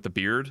guy with the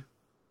beard.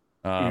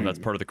 That's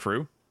part of the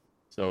crew.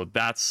 So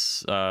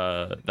that's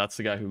the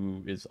guy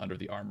who is under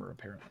the armor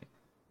apparently.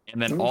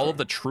 And then all of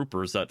the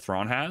troopers that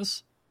Thrawn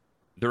has,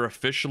 they're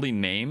officially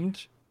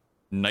named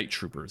Night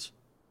Troopers.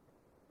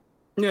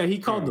 Yeah, he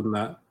called them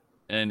that.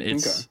 And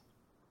it's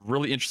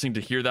really interesting to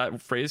hear that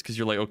phrase because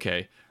you're like,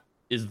 okay,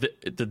 is the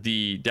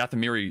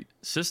Dathomiri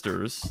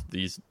sisters,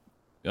 these,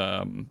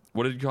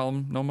 what did you call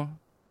them, Noma?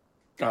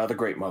 The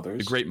Great Mothers.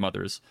 The Great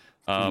Mothers.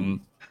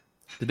 Did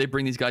they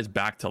bring these guys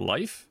back to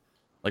life?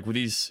 Like, were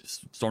these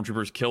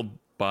stormtroopers killed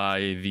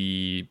by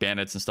the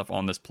bandits and stuff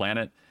on this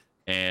planet?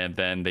 And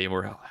then they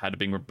had to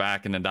bring them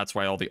back, and then that's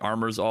why all the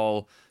armor's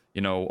all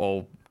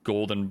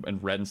gold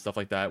and red and stuff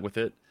like that with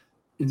it.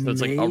 So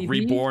it's like a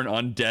reborn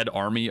undead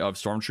army of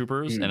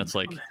stormtroopers, and it's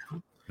like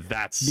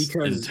That's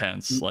because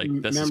intense. Like,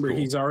 this remember, is cool.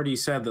 he's already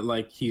said that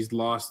like he's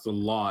lost a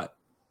lot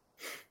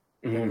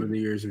over the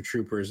years of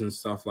troopers and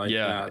stuff like that.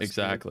 Yeah,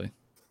 exactly.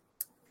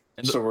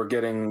 So we're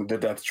getting the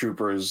Death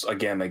Troopers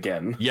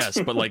again. Yes,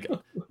 but like,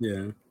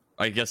 yeah,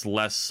 I guess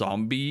less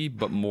zombie,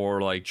 but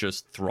more like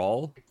just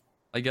Thrall,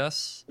 I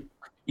guess.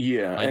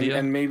 Yeah,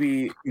 and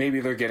maybe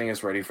they're getting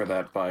us ready for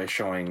that by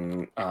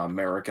showing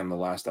Merrick in the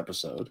last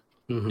episode.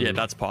 Yeah,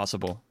 that's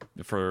possible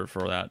for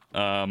that.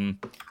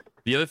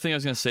 The other thing I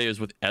was gonna say is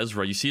with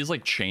Ezra, you see his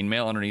like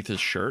chainmail underneath his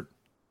shirt.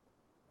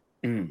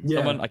 Yeah.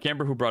 Someone, I can't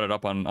remember who brought it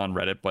up on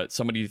Reddit, but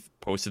somebody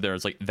posted there.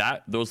 It's like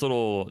that. Those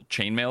little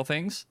chainmail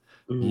things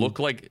look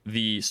like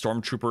the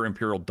Stormtrooper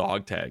Imperial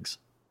dog tags.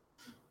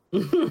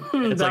 It's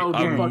that like,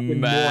 would be fucking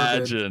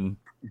imagine.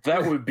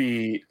 That would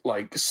be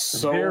like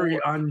so very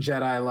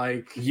un-Jedi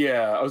like.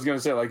 Yeah, I was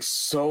gonna say like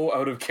so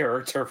out of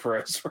character for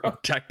Ezra.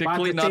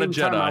 Technically not a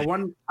Jedi.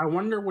 Time, I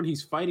wonder what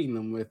he's fighting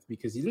them with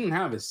because he didn't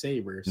have a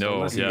saber. So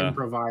unless he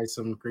improvised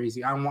some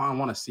crazy, I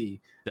want to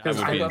see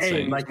because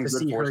I'd like to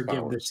see her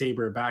give the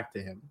saber back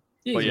to him.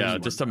 But yeah,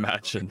 just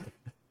imagine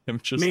him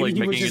just like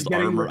making his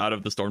armor out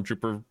of the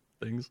Stormtrooper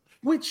things.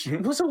 Which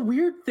was a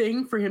weird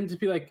thing for him to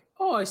be like,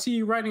 oh, I see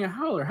you riding a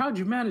howler. How'd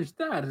you manage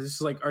that? It's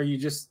just like, are you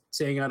just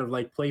saying out of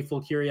like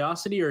playful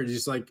curiosity, or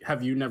just like,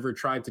 have you never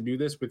tried to do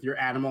this with your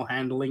animal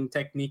handling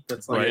technique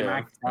that's like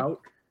maxed out?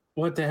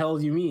 What the hell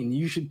do you mean?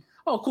 You should.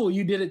 Oh, cool,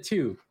 you did it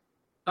too.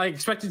 I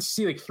expected to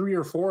see like 3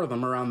 or 4 of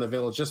them around the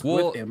village just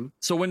with him.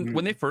 So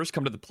when they first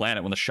come to the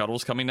planet, when the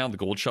shuttle's coming down, the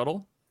gold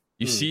shuttle,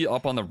 you see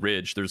up on the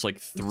ridge, there's like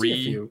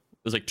 3.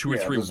 There's like 2 or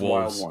 3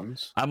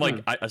 wolves. I'm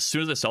like, as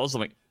soon as I saw this,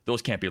 I'm like,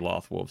 those can't be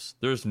Loth wolves.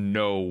 There's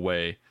no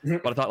way.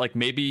 But I thought like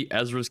maybe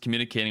Ezra's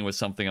communicating with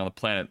something on the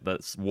planet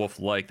that's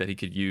wolf-like that he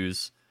could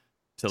use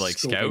to like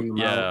scout,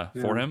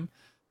 for him.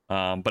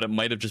 But it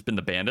might have just been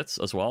the bandits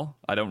as well.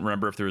 I don't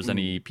remember if there was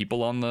any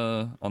people on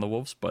the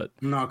wolves, but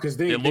no, because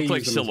they look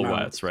like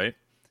silhouettes, right?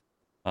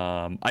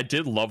 I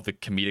did love the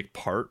comedic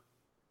part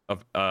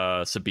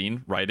of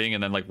Sabine riding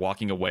and then like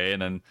walking away,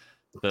 and then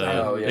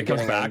it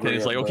comes back and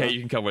he's like, okay, you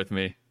can come with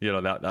me. You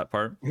know, that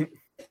part.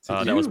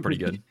 That was pretty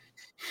good.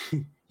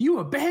 You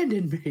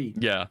abandoned me.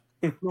 Yeah.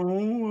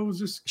 No, I was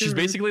just scared. She's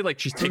basically like,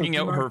 she's taking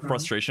out her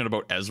frustration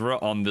about Ezra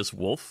on this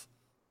wolf.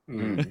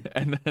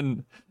 And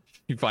then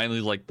he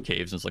finally like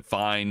caves and is like,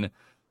 fine,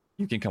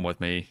 you can come with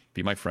me,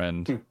 be my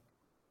friend.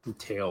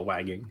 Tail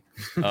wagging.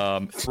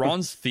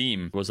 Thrawn's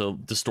theme was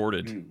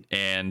distorted,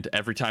 and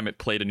every time it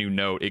played a new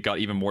note, it got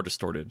even more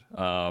distorted.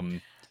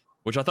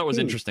 Which I thought was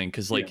interesting,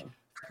 because like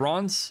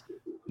Thrawn's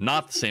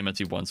not the same as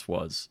he once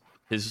was.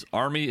 His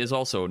army is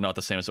also not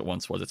the same as it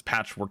once was. It's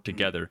patchwork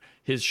together.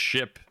 His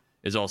ship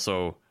is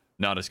also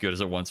not as good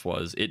as it once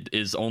was. It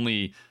is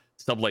only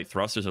sublight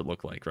thrusters, it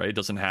looked like, right? It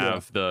doesn't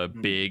have the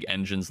big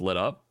engines lit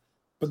up.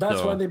 But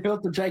that's why they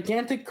built the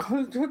gigantic.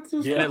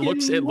 Yeah, it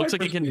looks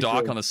like it can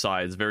dock on the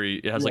sides.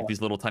 It has like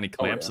these little tiny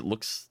clamps. It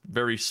looks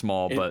very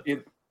small, but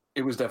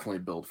it was definitely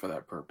built for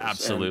that purpose.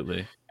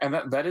 Absolutely. And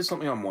that is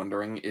something I'm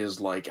wondering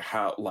is like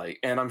how, like,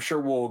 and I'm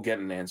sure we'll get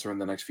an answer in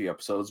the next few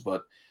episodes,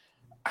 but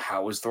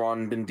how has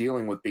Thrawn been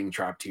dealing with being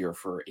trapped here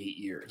for 8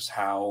 years?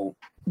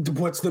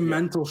 What's the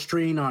mental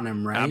strain on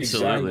him, right?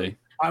 Absolutely.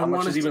 How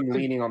much is even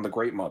leaning on the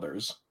Great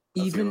Mothers?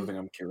 That's the other thing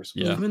I'm curious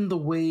about. Even the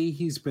way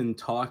he's been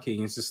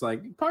talking, it's just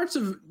like parts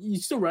of you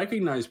still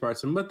recognize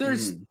parts of him, but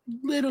there's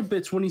little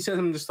bits when he says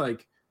them, just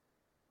like,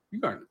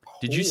 you got.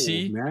 Did you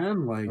see,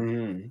 man? Like,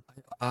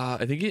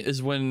 I think it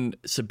is when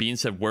Sabine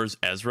said, "Where's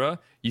Ezra?"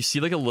 You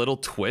see like a little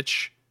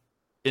twitch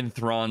in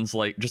Thrawn's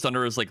like just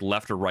under his like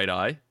left or right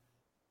eye.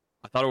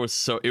 I thought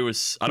it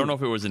was. I don't know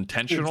if it was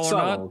intentional or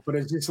not, but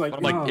it's just like,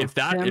 but I'm like,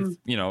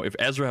 if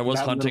Ezra was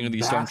hunting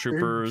these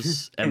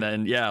stormtroopers, and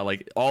then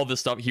like all this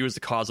stuff, he was the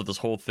cause of this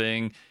whole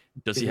thing.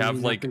 Does he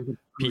have like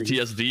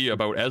PTSD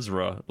about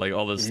Ezra, like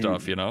all this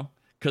stuff, you know?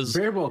 Because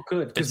very well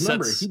could.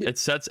 Because it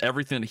sets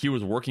everything he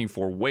was working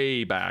for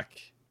way back.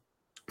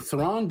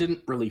 Thrawn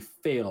didn't really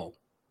fail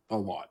a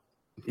lot.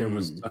 There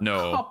was a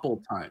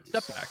couple times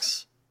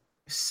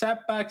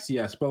setbacks,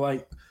 yes, but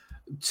like.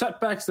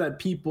 Setbacks that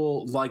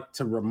people like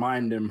to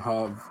remind him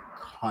of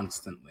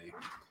constantly,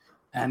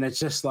 and it's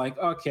just like,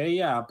 okay,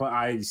 but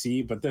I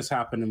see, but this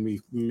happened and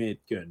we made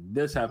good.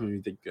 This happened and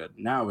we did good.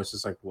 Now it's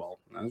just like, well,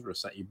 Ezra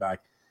set you back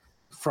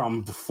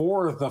from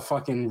before the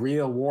fucking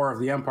real War of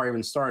the Empire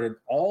even started,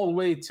 all the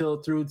way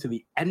through to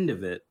the end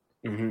of it,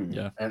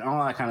 and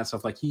all that kind of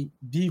stuff. Like he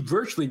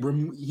virtually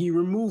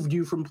removed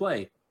you from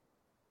play.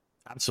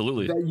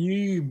 Absolutely. That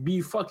you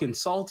be fucking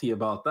salty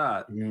about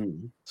that.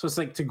 So it's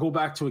like to go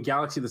back to a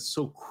galaxy that's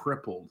so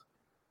crippled.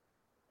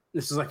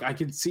 This is like I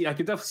could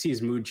definitely see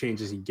his mood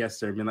change as he gets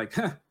there and be like,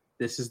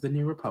 this is the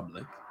New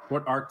Republic.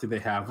 What art do they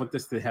have? What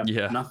this do they have?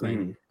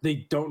 Nothing.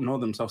 They don't know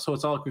themselves. So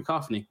it's all a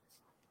cacophony.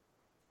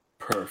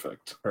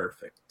 Perfect.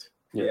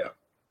 Yeah.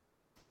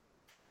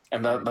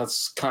 And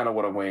that's kind of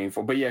what I'm waiting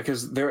for. But yeah,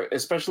 because there,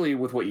 especially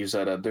with what you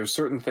said, there's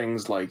certain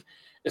things like,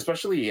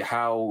 especially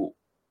how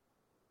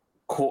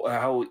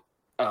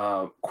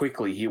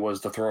quickly he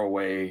was to throw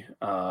away,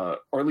 or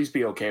at least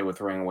be okay with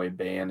throwing away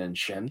Bayan and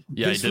Shin.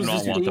 Yeah, he did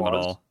not want them at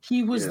all.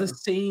 He was the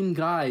same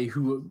guy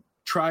who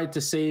tried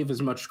to save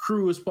as much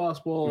crew as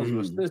possible. As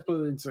much this,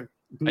 but it's like,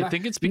 I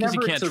think it's because he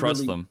can't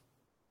trust them.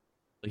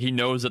 Like, he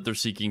knows that they're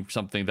seeking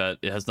something that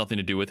it has nothing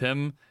to do with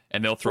him,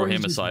 and they'll throw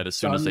him aside as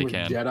soon as they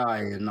can.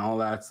 Jedi and all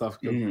that stuff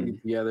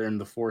together, and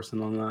the Force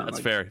and all that. That's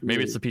fair.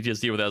 Maybe it's the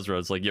PTSD with Ezra.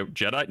 It's like, yo,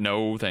 Jedi,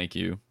 no, thank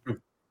you.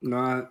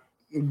 Not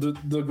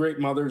the Great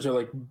Mothers are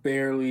like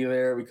barely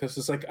there because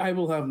it's like, I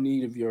will have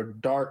need of your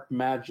dark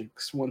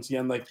magics once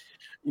again. Like,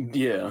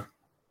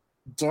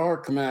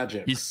 dark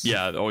magics.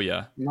 Oh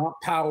yeah.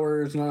 Not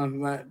powers, none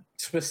of that.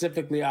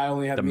 Specifically, I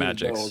only have the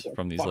magics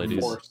from these ladies.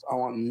 Force. I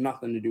want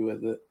nothing to do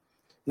with it.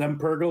 Them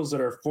Purgles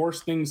that are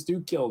Force things do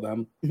kill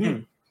them.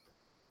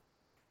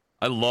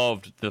 I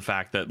loved the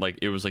fact that like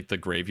it was like the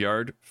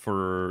graveyard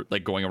for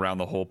like going around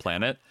the whole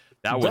planet.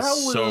 That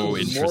was so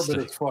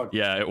interesting. As fuck.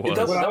 Yeah, it was.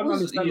 That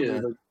was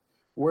like,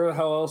 where the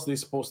hell else are they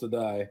supposed to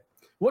die?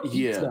 What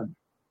eats them?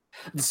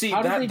 See,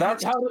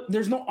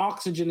 there's no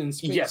oxygen in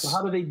space. Yes. So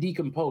how do they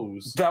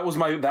decompose? That was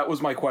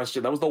my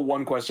question. That was the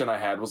one question I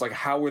had. Was like,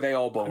 how were they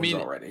all bones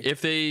already?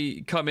 If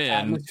they come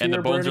in and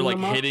the bones are like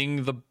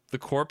hitting the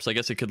corpse, I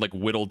guess it could like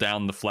whittle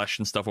down the flesh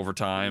and stuff over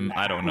time.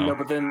 I don't know. No,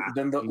 but then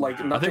like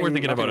nothing, I think we're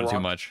thinking about it too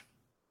much.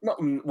 No,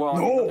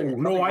 well,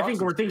 no. I think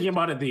we're thinking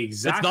about it the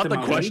exact. It's not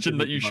the question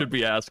that you should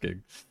be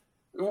asking.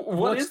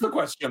 What is the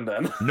question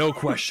then? No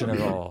question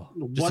at all.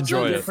 Just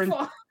enjoy it.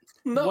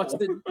 No.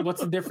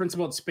 What's the difference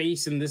about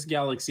space in this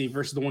galaxy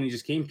versus the one you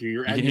just came through?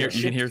 You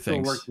can hear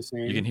things.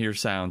 You can hear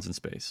sounds in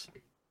space.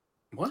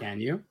 What? Can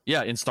you?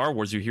 Yeah, in Star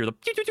Wars you hear the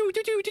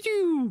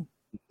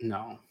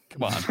No.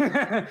 Come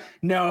on.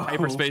 No.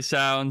 Hyperspace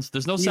sounds.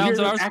 There's no sounds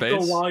in our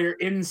space. While you're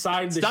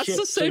inside the ship. That's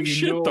the same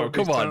shit though.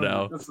 Come on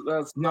now.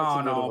 That's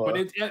no.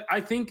 But I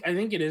think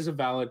it is a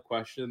valid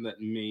question that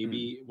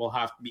maybe will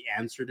have to be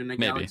answered in a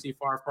galaxy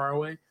far, far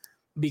away.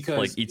 Because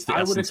like eats the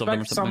I would essence of them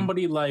or expect something.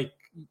 Somebody like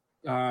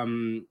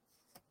Huyang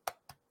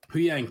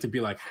to be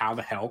like, how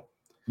the hell?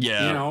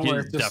 Yeah, where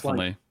it's just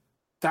definitely. Like,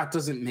 that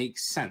doesn't make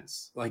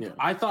sense. Like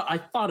I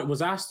thought it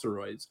was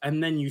asteroids,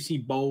 and then you see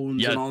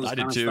bones and all this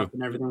kind of stuff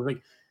and everything.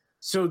 Like,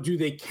 so do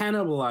they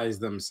cannibalize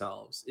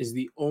themselves? Is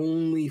the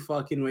only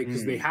fucking way,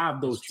 because they have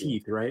those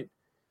teeth, right?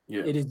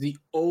 Yeah. It is the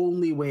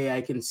only way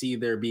I can see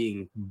there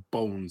being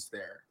bones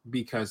there,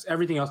 because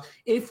everything else,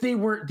 if they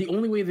were, the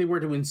only way they were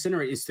to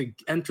incinerate is to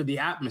enter the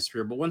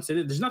atmosphere. But once they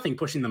did, there's nothing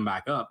pushing them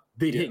back up.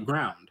 They'd hit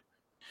ground.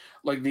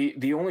 Like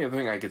the only other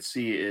thing I could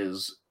see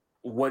is,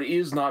 what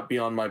is not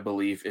beyond my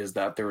belief is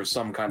that there is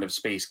some kind of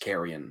space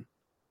carrion.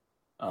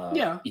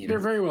 There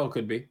very well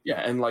could be.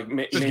 Yeah, and like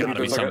maybe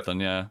there's like something.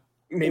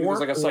 Maybe there's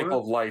like a cycle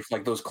of life,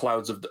 like those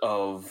clouds of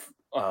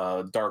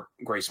dark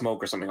gray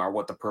smoke or something are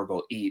what the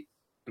Purgle eat,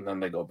 and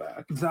then they go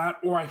back. That,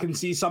 or I can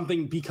see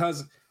something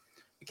because,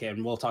 okay,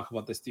 and we'll talk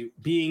about this too.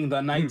 Being the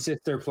Night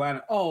Sister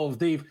planet,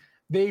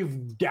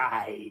 they've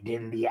died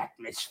in the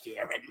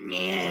atmosphere.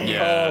 And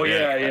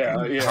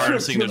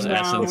harnessing their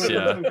essence.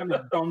 Kind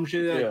of dumb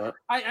shit.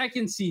 I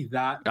can see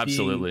that.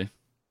 Absolutely.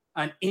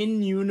 An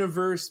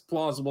in-universe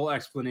plausible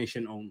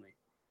explanation only.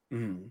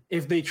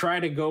 If they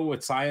try to go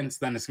with science,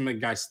 then it's gonna,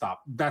 guys,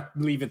 stop that.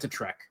 Leave it to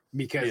Trek,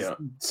 because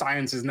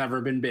science has never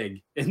been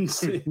big in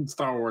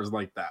Star Wars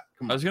like that.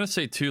 I was gonna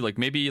say too, like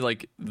maybe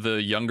like the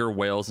younger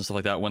whales and stuff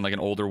like that, when like an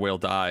older whale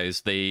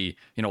dies, they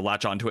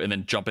latch onto it and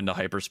then jump into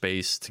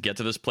hyperspace to get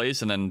to this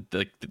place, and then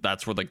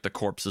that's where like the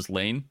corpse is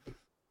laying.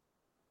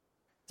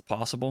 It's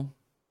possible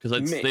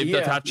because they've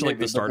attached to like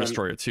the Star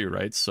Destroyer too,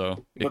 right?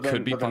 So it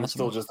could be possible. It's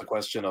still just a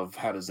question of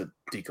how does it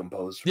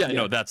decompose?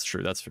 No, that's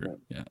true. That's true.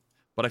 Yeah.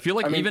 But I feel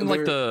like even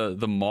like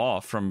the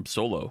maw from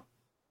Solo,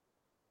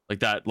 like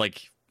that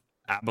like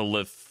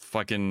aboleth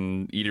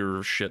fucking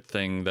eater shit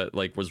thing that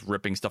like was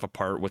ripping stuff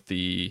apart with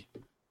the,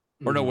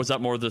 or no, was that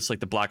more this like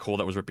the black hole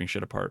that was ripping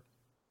shit apart?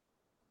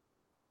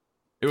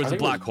 It was the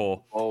black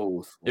hole.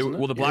 Both.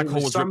 Well, the black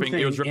hole was ripping.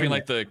 It was ripping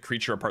like the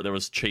creature apart that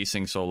was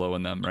chasing Solo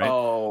and them, right?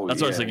 Oh,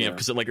 that's what I was thinking of,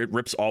 because it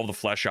rips all the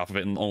flesh off of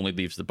it and only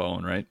leaves the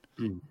bone, right?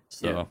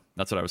 So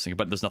that's what I was thinking.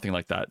 But there's nothing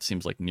like that. It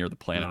seems like near the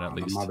planet at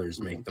least. The mothers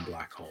make the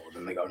black hole,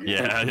 then they go.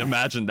 Yeah,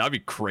 imagine that'd be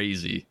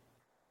crazy.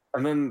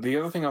 And then the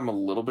other thing I'm a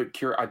little bit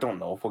curious. I don't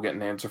know if we'll get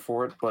an answer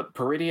for it, but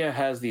Peridia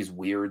has these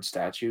weird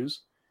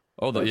statues.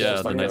 Oh, the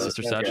Night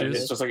Sister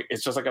statues.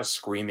 It's just like a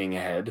screaming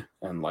head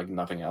and like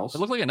nothing else. It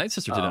looked like a Night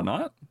Sister, did it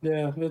not?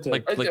 Yeah, it did.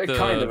 Like the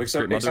kind of,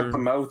 except the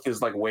mouth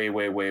is like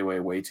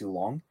way too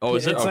long. Oh,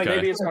 is it? It's okay.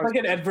 Like, it's like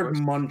an Edward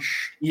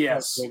Munch.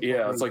 Yes,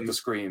 it's like the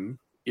scream.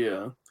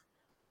 Yeah,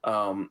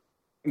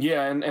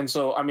 and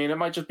so I mean, it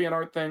might just be an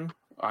art thing.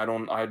 I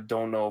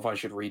don't know if I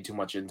should read too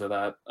much into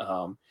that.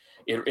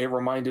 It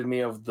reminded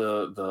me of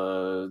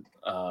the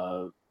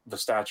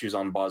statues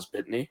on Boz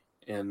Pitney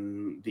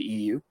in the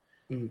EU.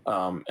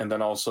 And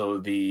then also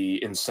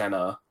the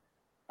Ensenon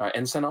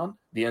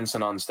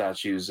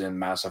statues in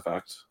Mass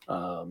Effect.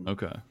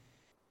 Okay.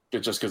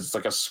 Just because it's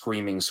like a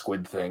screaming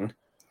squid thing,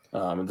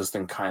 and this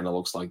thing kind of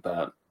looks like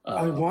that.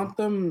 I want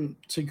them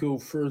to go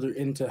further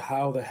into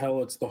how the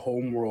hell it's the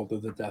home world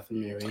of the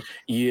Dathomiri.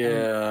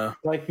 Yeah.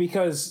 Like,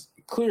 because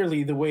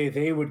clearly the way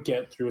they would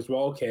get through is,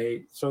 well,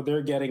 okay, so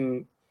they're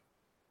getting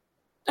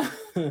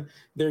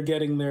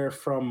there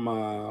from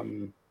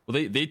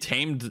well, they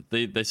tamed,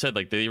 they said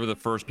like they were the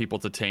first people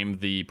to tame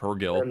the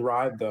Purrgil and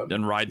ride them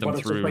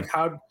but through. It's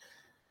like,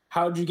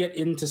 how'd you get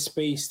into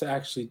space to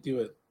actually do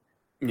it?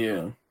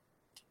 Yeah.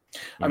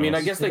 I mean,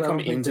 I guess they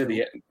come into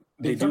the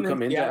they do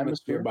come into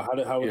atmosphere, but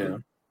how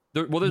would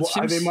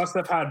they must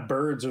have had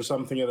birds or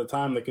something at the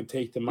time that could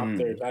take them up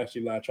there to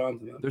actually latch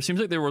onto them. There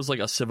seems like there was like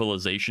a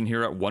civilization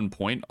here at one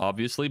point,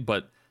 obviously,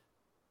 but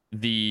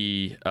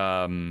the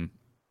the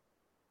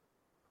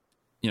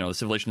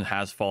civilization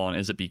has fallen.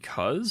 Is it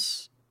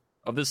because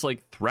of this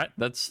like threat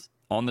that's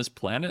on this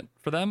planet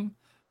for them,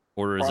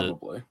 or is it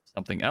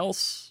something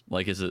else?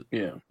 Like, is it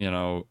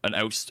an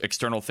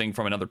external thing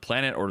from another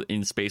planet or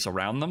in space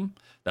around them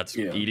that's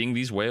eating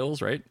these whales?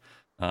 Right?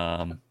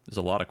 There's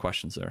a lot of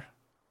questions there.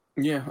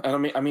 Yeah,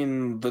 and I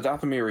mean, the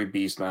Dathomiri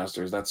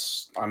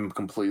Beastmasters. I'm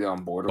completely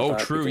on board with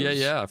that. Oh, true. Because,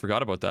 yeah, I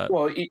forgot about that.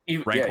 Well,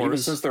 even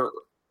since their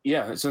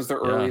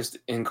earliest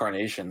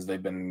incarnations,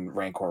 they've been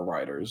Rancor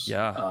riders.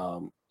 Yeah.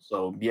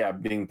 So yeah,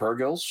 being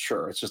Purrgils,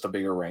 sure, it's just a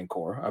bigger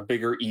Rancor, a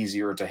bigger,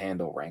 easier to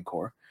handle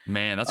Rancor.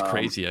 Man, that's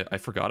crazy. I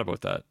forgot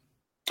about that.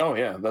 Oh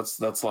yeah,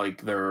 that was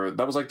like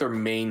their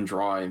main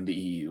draw in the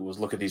EU was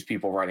look at these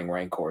people riding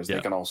Rancors. Yeah.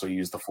 They can also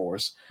use the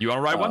Force. You want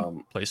to ride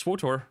one? Play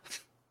SWTOR.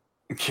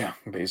 Yeah,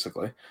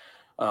 basically.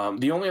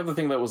 The only other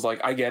thing that was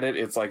like, I get it.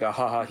 It's like a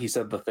haha, he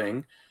said the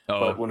thing. Oh.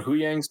 But when Hu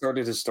Yang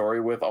started his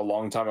story with a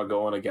long time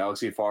ago in a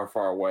galaxy far,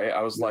 far away,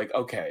 I was like,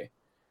 okay.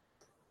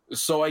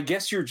 So I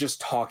guess you're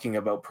just talking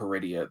about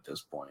Peridia at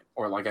this point.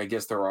 Or like, I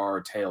guess there are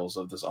tales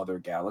of this other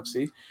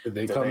galaxy. Did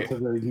they come to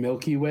the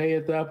Milky Way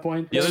at that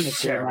point? The other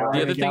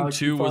thing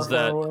too was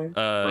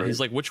that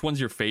he's like, which one's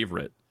your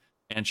favorite?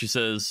 And she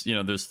says,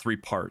 there's 3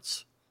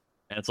 parts.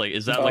 And it's like,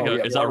 is that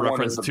is that a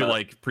reference to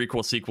like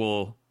prequel,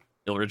 sequel,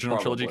 original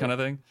trilogy kind of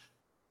thing?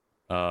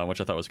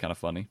 Which I thought was kind of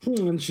funny.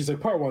 And she's like,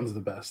 part 1's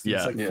the best.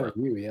 Yeah. It's like, for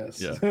you, yes.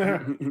 Yeah.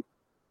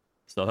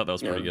 So I thought that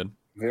was pretty good.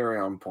 Very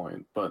on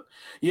point. But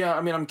yeah,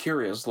 I mean, I'm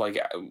curious,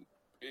 like,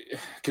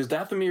 because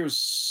Dathomir is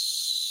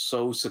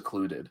so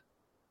secluded,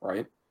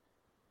 right?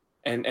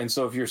 And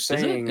so if you're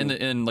saying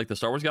in like the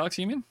Star Wars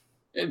galaxy, you mean?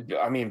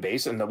 I mean,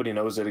 basically, nobody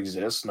knows it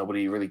exists.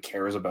 Nobody really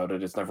cares about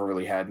it. It's never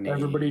really had any.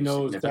 Everybody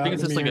knows. I think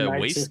it's just like a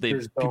waste.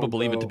 People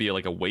believe it to be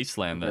like a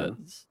wasteland.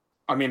 That's.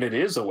 I mean, it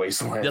is a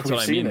wasteland. That's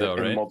what I mean, though,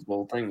 right?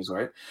 Multiple things,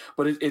 right?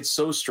 But it's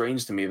so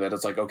strange to me that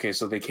it's like, okay,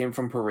 so they came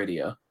from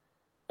Peridia,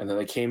 and then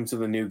they came to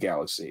the new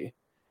galaxy,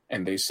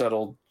 and they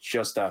settled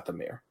just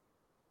Dathomir.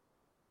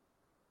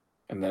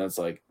 And then it's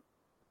like,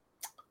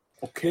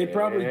 okay. They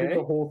probably did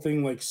the whole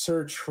thing, like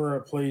search for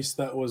a place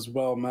that was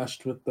well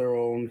meshed with their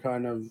own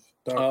kind of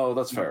dark. Oh,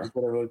 that's fair.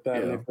 Whatever like that.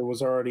 Yeah. And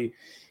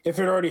if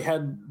it already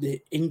had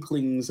the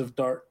inklings of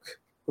dark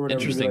or whatever.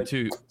 Interesting like,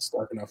 too. It's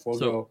dark enough. We'll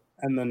go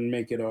and then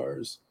make it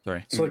ours.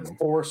 Sorry. So like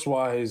force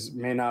wise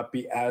may not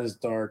be as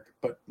dark,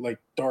 but like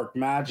dark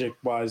magic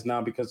wise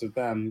now because of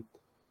them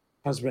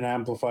has been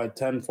amplified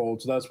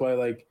tenfold. So that's why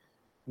like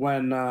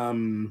when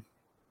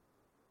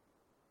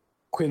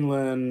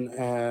Quinlan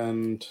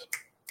and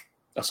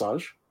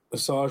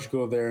Asajj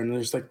go there, and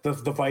there's like the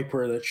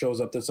viper that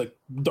shows up that's like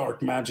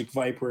dark magic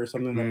viper or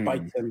something that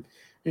bites him. And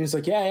he's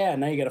like, yeah,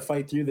 now you got to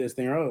fight through this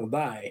thing or it'll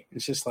die.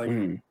 It's just like,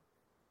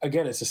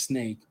 again, it's a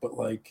snake, but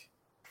like,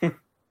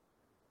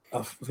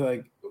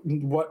 like,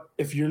 what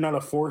if you're not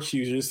a force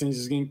user? This thing's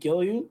just going to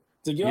kill you?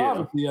 It's like,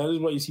 obviously, that is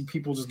why you see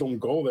people just don't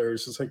go there.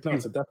 It's just like, no,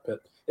 it's a death pit.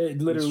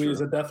 It literally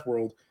is a death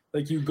world.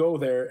 Like, you go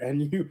there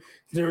and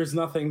there is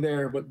nothing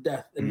there but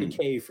death and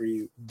decay for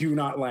you. Do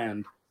not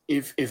land.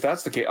 If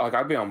that's the case, like,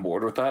 I'd be on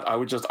board with that. I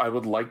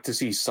would like to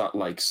see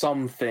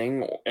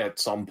something at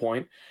some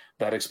point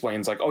that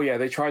explains like, oh yeah,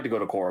 they tried to go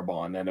to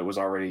Korriban and it was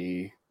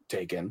already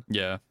taken.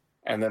 Yeah.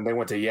 And then they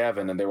went to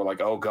Yavin and they were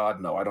like, oh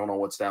god, no, I don't know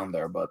what's down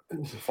there, but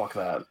fuck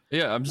that.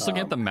 Yeah, I'm just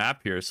looking at the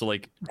map here. So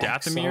like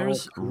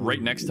Dathomir's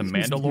right next to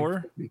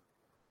Mandalore.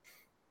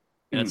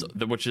 And it's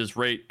which is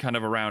right kind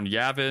of around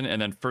Yavin,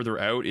 and then further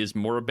out is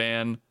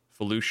Moraban,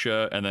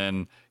 Felucia, and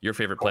then your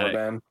favorite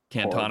planet,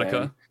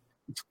 Cantonica.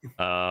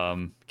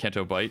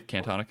 Canto Bite,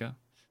 Cantonica.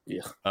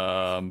 Yeah.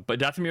 But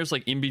Dathomir's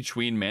like in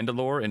between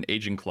Mandalore and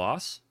Agent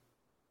Kloss.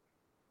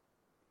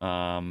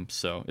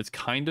 So it's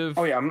kind of.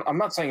 Oh yeah, I'm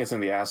not saying it's in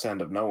the ass end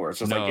of nowhere. It's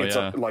just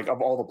like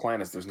of all the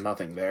planets, there's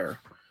nothing there.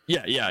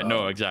 Yeah,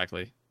 no,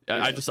 exactly.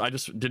 Yeah. I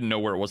just didn't know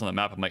where it was on the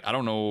map. I'm like, I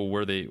don't know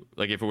where they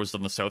like if it was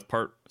on the south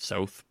part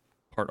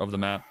of the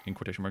map in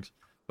quotation marks,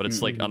 but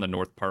it's like on the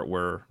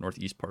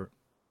northeast part.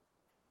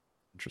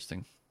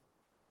 Interesting.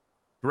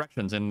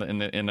 Directions in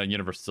the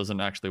universe doesn't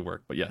actually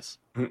work, but yes.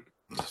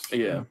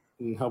 Yeah.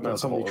 Help when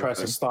somebody tries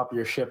to stop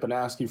your ship and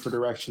ask you for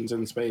directions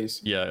in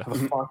space. Yeah. How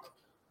the fuck?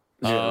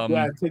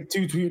 Yeah, take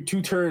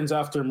two turns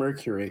after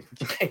Mercury.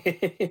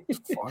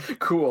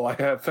 Cool, I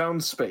have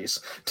found space.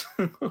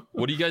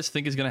 What do you guys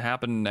think is going to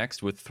happen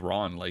next with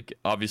Thrawn? Like,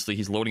 obviously,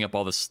 he's loading up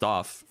all this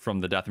stuff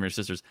from the Dathomir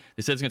sisters.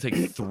 They said it's going to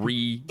take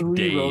three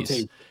days.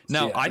 Rotations.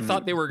 Now, Yeah. I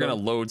thought they were going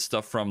to load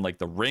stuff from like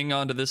the ring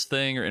onto this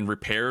thing and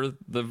repair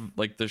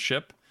the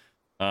ship.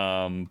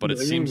 But it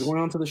seems going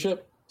onto the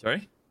ship.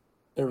 Sorry,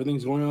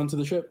 everything's going onto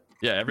the ship.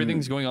 Yeah,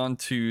 everything's going on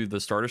to the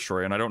Star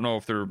Destroyer, and I don't know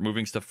if they're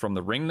moving stuff from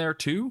the ring there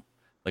too,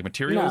 like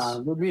materials. Nah,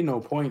 there'd be no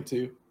point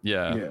to.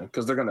 Yeah,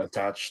 because they're gonna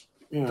attach.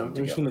 Yeah,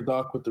 they're just gonna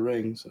dock with the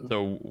ring.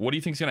 So what do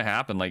you think's gonna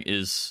happen? Like,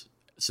 is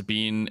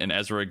Sabine and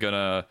Ezra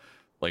gonna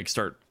like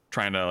start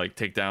trying to like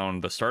take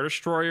down the Star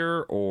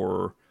Destroyer,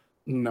 or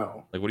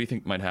no? Like, what do you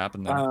think might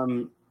happen there?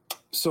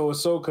 So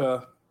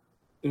Ahsoka,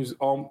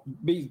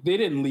 they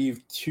didn't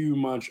leave too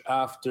much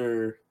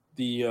after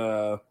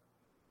the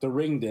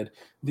ring did.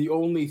 The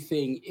only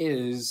thing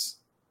is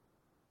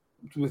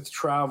with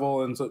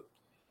travel and so,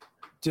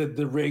 did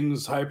the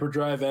ring's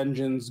hyperdrive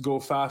engines go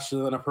faster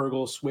than a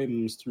Purgle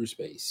swims through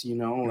space? You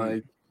know,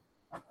 like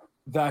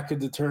that could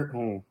determine.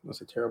 Oh,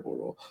 that's a terrible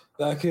rule.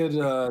 That could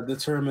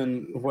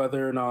determine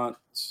whether or not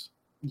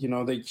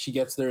she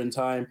gets there in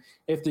time.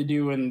 If they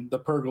do, and the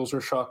Purgles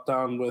are shot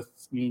down with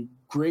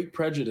great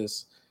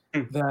prejudice,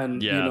 then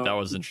that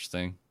was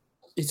interesting.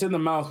 It's in the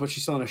mouth, but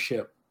she's still in a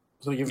ship.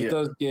 So like, if it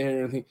does get hit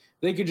or anything,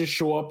 they could just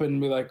show up and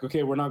be like,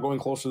 "Okay, we're not going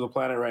closer to the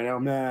planet right now.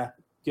 Nah,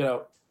 get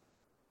out."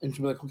 And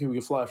she'll be like, "Okay, we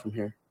can fly from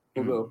here.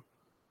 We'll go."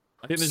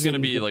 I think there's going to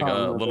be like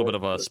a little bit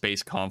of a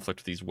space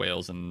conflict with these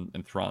whales and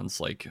Thrawn's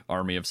like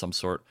army of some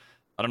sort.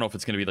 I don't know if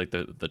it's going to be like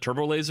the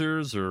turbo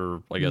lasers,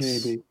 or I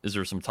guess maybe. Is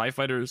there some TIE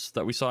fighters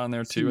that we saw in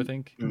there too? I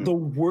think the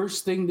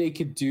worst thing they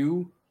could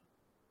do,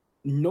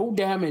 no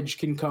damage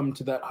can come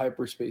to that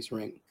hyperspace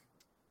ring.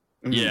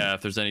 Yeah,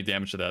 if there's any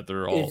damage to that,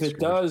 they're all. If it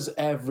does,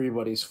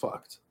 everybody's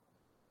fucked.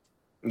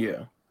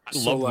 Yeah, I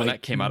loved when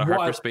that came out of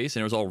hyperspace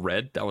and it was all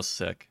red. That was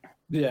sick.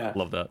 Yeah,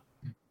 love that.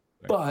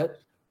 But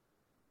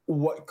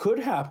what could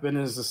happen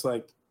is this: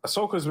 like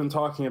Ahsoka's been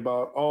talking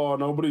about, oh,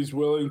 nobody's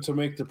willing to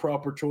make the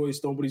proper choice.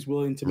 Nobody's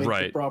willing to make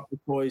the proper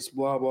choice.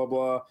 Blah blah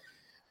blah.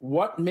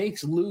 What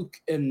makes Luke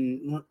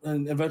and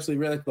eventually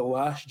Rey like the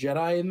last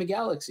Jedi in the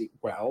galaxy?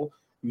 Well,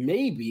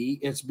 maybe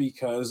it's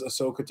because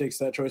Ahsoka takes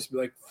that choice to be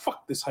like,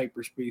 fuck this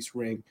hyperspace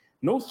ring.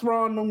 No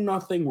Thrawn, no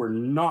nothing. We're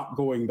not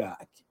going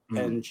back.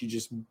 And she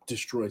just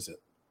destroys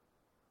it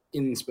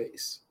in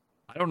space.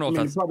 I don't know if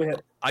that's...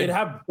 It'd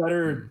have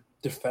better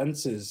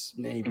defenses,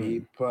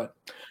 maybe, but...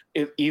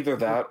 Either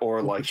that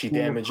or like she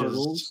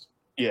damages...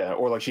 Yeah,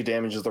 or like she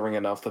damages the ring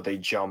enough that they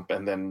jump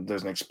and then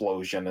there's an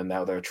explosion and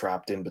now they're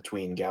trapped in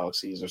between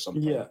galaxies or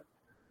something. Yeah.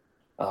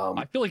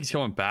 I feel like he's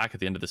coming back at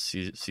the end of the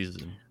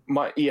season.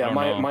 My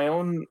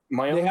own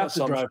they have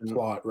assumption, to drive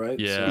plot, right?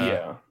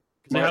 Yeah,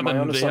 they have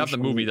the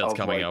movie that's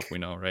coming up. We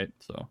know, right?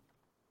 So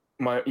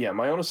my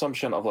own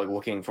assumption of like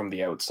looking from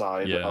the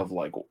outside of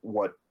like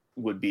what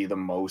would be the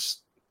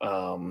most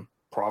well,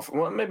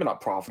 maybe not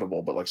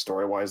profitable, but like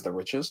story wise the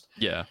richest.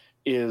 Yeah,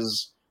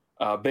 is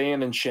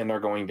Bayan and Shin are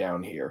going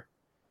down here.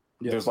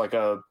 Yeah. There's like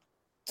a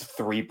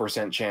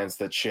 3% chance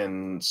that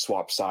Shin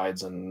swaps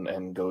sides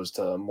and goes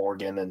to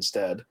Morgan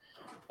instead.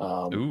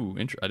 I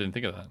didn't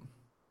think of that.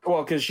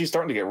 Well, because she's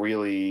starting to get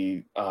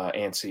really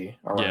antsy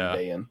around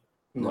Bayan,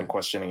 like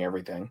questioning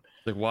everything.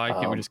 Like, why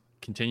can't we just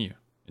continue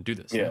and do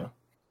this? Yeah,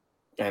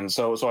 and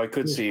so I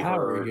could see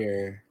her.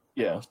 Here.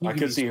 Yeah, I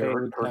could see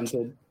her.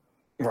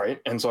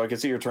 Right, and so I could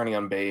see her turning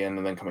on Bayan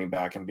and then coming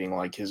back and being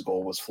like, his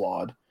goal was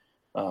flawed.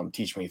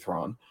 Teach me,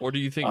 Thrawn. Or do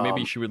you think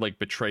maybe she would like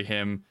betray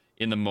him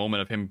in the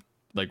moment of him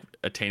like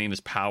attaining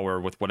this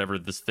power with whatever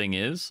this thing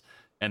is,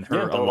 and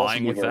her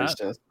aligning with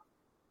that?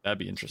 That'd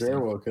be interesting.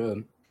 Very well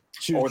could.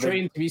 She was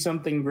trained to be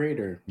something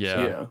greater.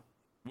 Yeah.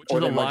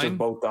 Or they might just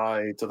both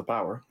die to the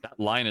power. That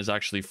line is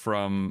actually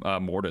from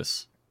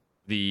Mortis,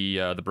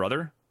 the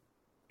brother.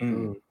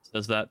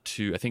 Says that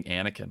to, I think,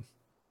 Anakin.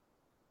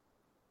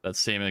 That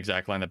same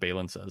exact line that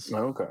Baylan says.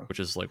 Oh, okay.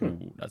 Which is like,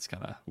 ooh, that's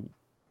kind of...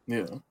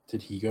 Yeah.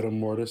 Did he go to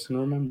Mortis and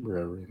remember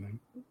everything?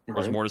 Or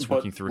was Mortis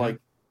working through him?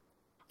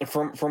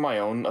 From my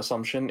own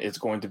assumption, it's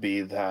going to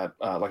be that,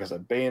 like I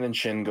said, Bayan and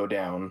Shin go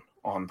down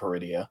on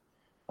Peridia.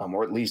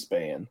 Or at least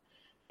Bayan.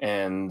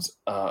 And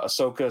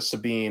Ahsoka,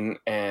 Sabine,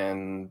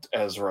 and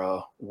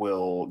Ezra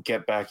will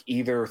get back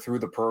either through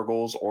the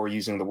Purgles or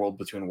using the World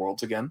Between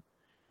Worlds again.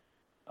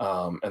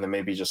 And then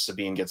maybe just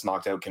Sabine gets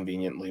knocked out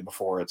conveniently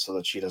before it so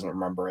that she doesn't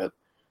remember it.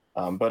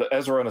 But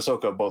Ezra and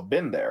Ahsoka have both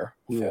been there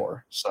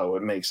before, so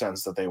it makes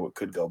sense that they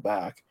could go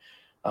back.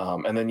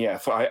 And then,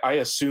 I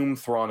assume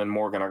Thrawn and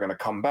Morgan are going to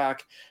come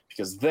back,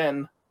 because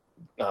then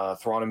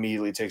Thrawn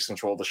immediately takes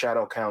control of the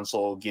Shadow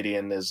Council.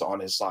 Gideon is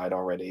on his side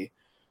already.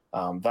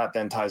 That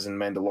then ties in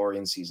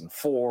Mandalorian season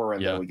 4,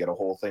 and then we get a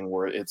whole thing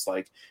where it's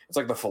like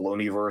the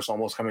Filoni-verse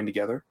almost coming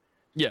together.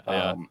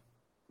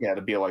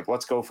 To be like,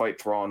 let's go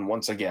fight Thrawn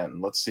once again.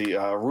 Let's see.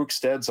 Rook's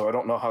dead, so I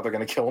don't know how they're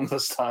going to kill him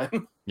this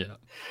time.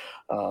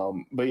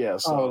 But yeah,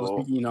 so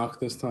it'll be Enoch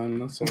this time.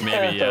 That's all.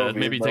 Maybe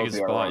maybe take his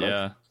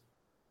spot.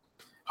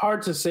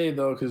 Hard to say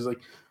though, because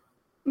like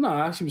No,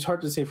 actually, it was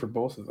hard to say for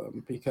both of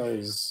them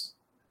because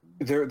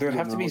There'd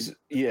have to be,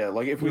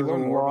 like if we there's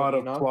learn a more lot about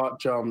of Enoch, plot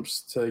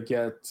jumps to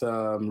get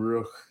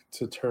Rook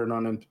to turn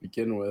on him to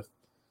begin with,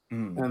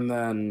 and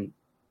then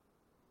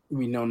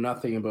we know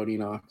nothing about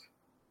Enoch.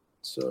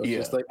 So it's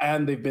just like,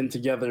 and they've been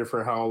together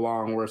for how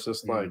long? Where it's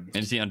just like, And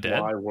is he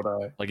undead? why would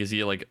I? Like, is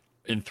he like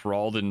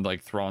enthralled in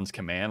like Thrawn's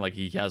command? Like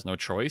he has no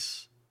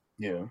choice.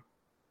 Yeah.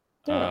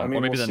 Or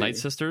maybe we'll the see. Night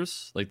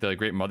Sisters, like the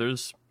Great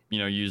Mothers,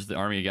 use the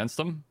army against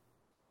them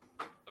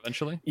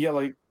eventually. Yeah,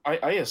 like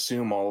I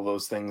assume all of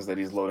those things that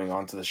he's loading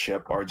onto the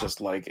ship are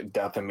just like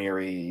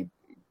Dathomiri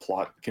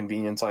plot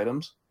convenience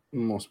items.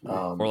 Most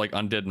or like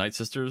undead Night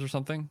Sisters or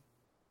something.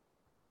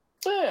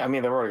 I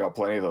mean, they've already got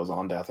plenty of those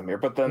on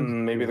Dathomir, but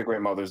then maybe the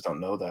Great Mothers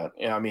don't know that.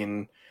 Yeah, I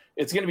mean,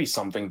 it's going to be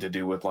something to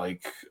do with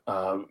like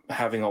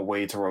having a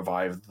way to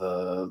revive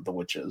the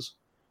witches.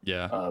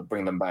 Yeah.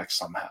 Bring them back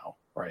somehow,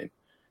 right?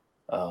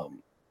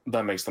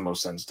 That makes the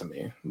most sense to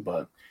me.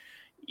 But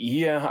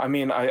yeah, I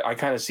mean, I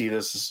kind of see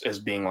this as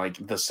being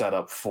like the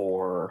setup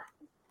for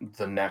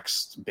the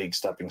next big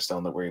stepping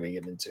stone that we're going to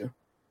get into.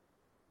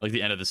 Like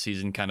the end of the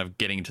season, kind of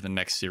getting into the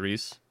next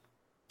series.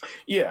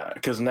 Yeah,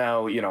 because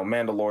now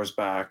Mandalore's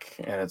back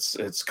and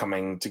it's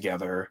coming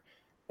together,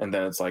 and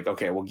then it's like,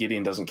 okay, well,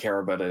 Gideon doesn't care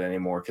about it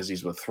anymore because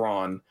he's with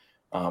Thrawn,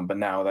 but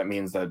now that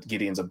means that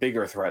Gideon's a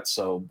bigger threat.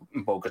 So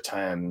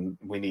Bo-Katan,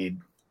 we need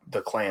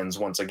the clans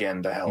once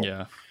again to help.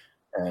 Yeah,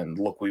 and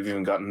look, we've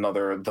even got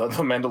another the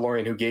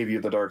Mandalorian who gave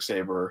you the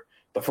Darksaber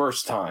the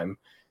first time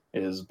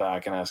is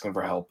back and asking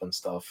for help and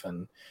stuff,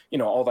 and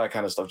all that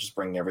kind of stuff, just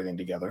bringing everything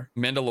together.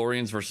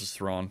 Mandalorians versus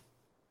Thrawn.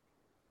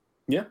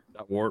 Yeah,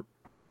 that war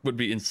would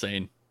be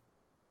insane.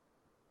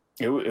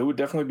 It would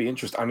definitely be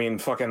interesting. I mean,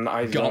 fucking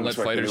Gauntlet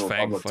fighters,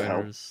 Fang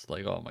fighters,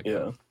 like, oh my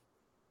god.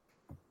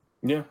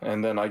 Yeah,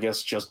 and then I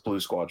guess just Blue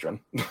Squadron.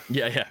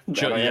 Yeah.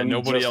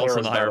 Nobody else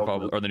in the High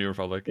Republic or the New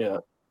Republic.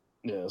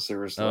 Yeah,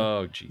 seriously.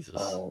 Oh Jesus.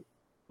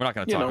 We're not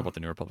going to talk about the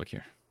New Republic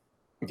here.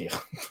 Yeah.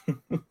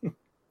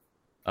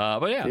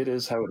 But yeah, it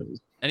is how it is.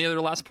 Any other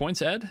last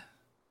points, Ed?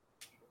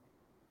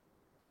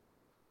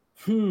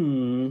 Are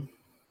you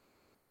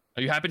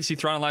happy to see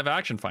Thrawn in live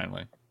action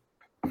finally?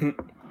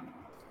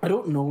 I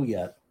don't know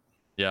yet.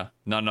 Yeah,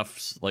 not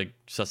enough like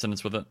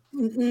sustenance with it.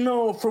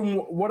 No, from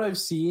what I've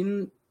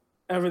seen,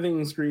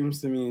 everything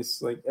screams to me.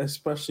 It's like,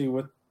 especially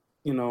with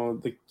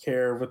the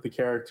care with the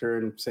character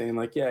and saying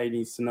like, yeah, he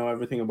needs to know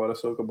everything about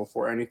Ahsoka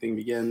before anything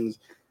begins.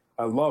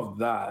 I love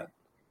that.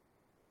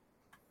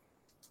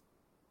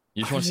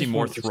 You just want to see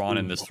more Thrawn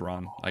in this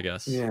Thrawn, I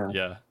guess.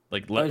 Yeah.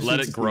 Like let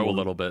it grow a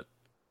little bit.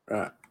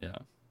 Right. Yeah.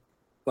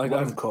 Like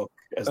I've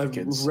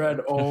read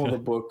all the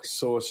books,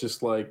 so it's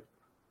just like,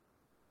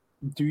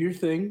 do your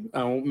thing.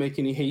 I won't make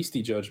any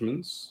hasty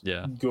judgments.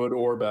 Yeah. Good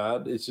or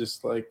bad. It's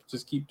just like,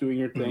 just keep doing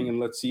your thing, and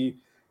let's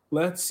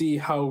see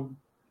how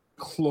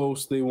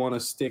close they want to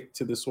stick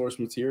to the source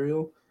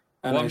material.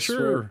 And I'm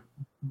sure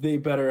they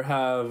better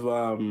have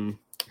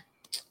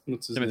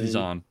what's his Timothy name?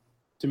 Zahn.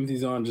 Timothy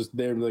Zahn just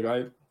there, like,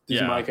 this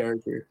is my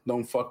character.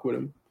 Don't fuck with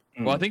him.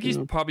 Well, I think he's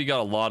probably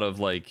got a lot of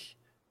like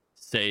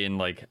say in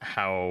like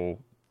how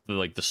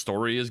the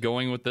story is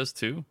going with this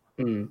too.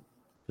 Because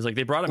like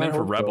they brought him in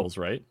for Rebels,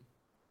 right?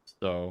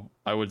 So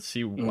I wouldn't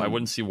see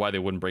why they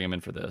wouldn't bring him in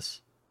for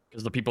this,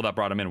 because the people that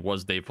brought him in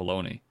was Dave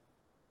Filoni,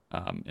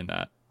 in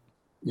that.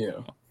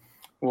 Yeah,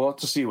 we'll have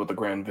to see what the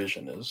grand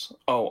vision is.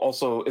 Oh,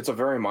 also, it's a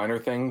very minor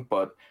thing,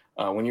 but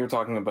when you were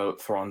talking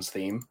about Thrawn's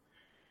theme,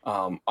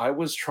 I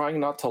was trying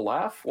not to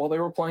laugh while they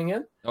were playing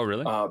it. Oh,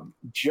 really?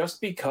 Just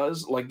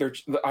because, like,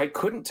 I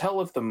couldn't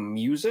tell if the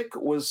music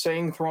was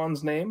saying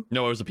Thrawn's name.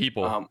 No, it was the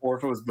people. Or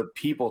if it was the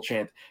people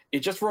chant. It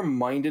just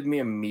reminded me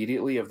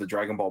immediately of the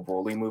Dragon Ball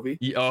Broly movie.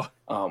 Yeah.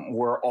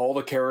 Where all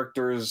the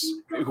characters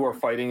who are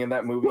fighting in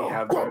that movie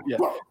have their...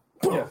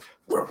 Yeah.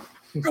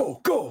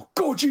 Go,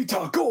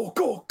 Gogeta! Go,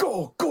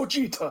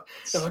 Gogeta!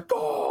 They're like,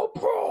 go,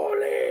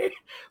 Broly!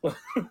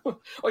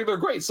 Like, they're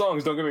great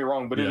songs, don't get me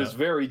wrong, but it is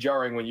very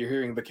jarring when you're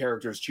hearing the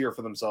characters cheer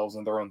for themselves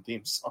in their own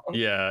theme song.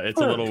 Yeah,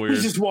 it's a little weird.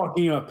 He's just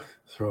walking up.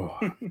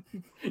 Thrawn.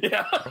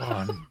 Yeah.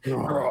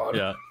 Thrawn.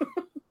 Yeah.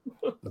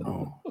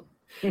 No.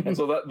 And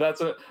so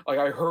that's it. Like,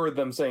 I heard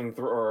them saying,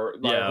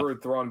 I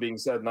heard Thrawn being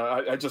said, and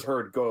I just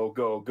heard go,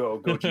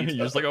 Gogeta.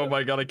 You're just like, oh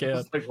my god, I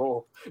can't. Like,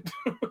 oh.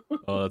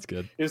 Oh, that's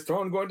good. Is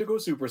Thrawn going to go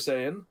Super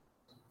Saiyan?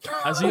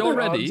 Has he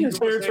already? His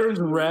hair turns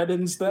red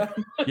instead.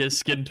 Yeah, his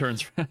skin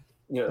turns red.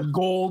 Yeah.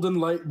 Gold and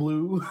light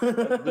blue.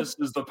 This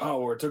is the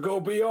power to go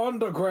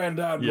beyond the Grand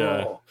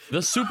Admiral. Yeah.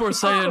 The Super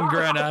Saiyan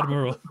Grand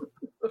Admiral.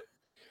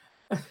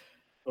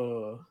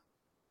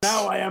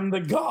 Now I am the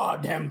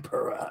God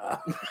Emperor.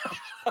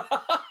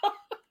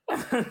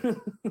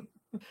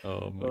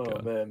 Oh my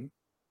god. Man.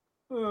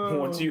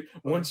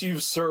 Once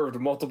you've served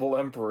multiple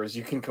emperors,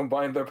 you can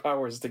combine their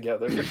powers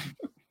together.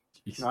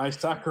 I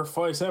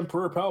sacrifice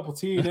Emperor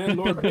Palpatine and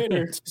Lord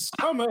Vader to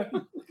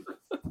summon.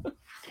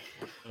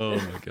 Oh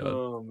my god.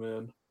 Oh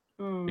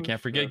man. We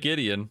can't forget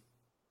Gideon.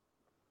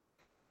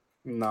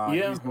 Nah,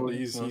 yeah.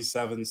 he's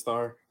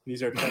 7-star.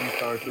 These are 10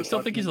 stars. You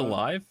still think he's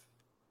alive?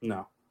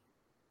 No.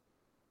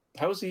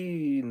 How is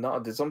he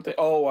not? Did something?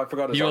 Oh, I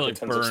forgot his He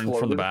rocket like burned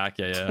from the back.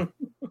 Yeah.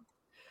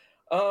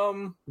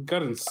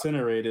 Got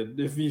incinerated.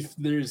 If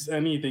there's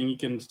anything he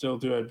can still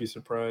do, I'd be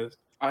surprised.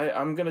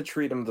 I'm gonna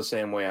treat him the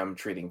same way I'm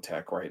treating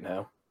Tech right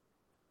now.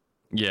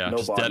 Yeah, No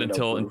just body, dead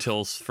no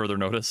until further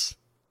notice.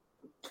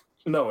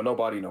 No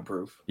body, no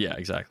proof. Yeah,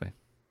 exactly.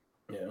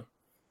 Yeah.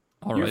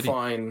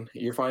 Alrighty.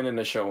 You're fine in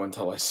the show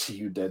until I see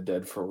you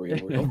dead for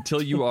real.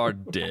 Until you are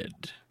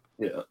dead.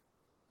 Yeah.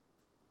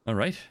 All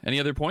right. Any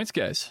other points,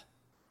 guys?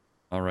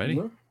 Alrighty.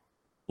 No.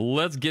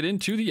 Let's get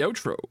into the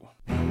outro.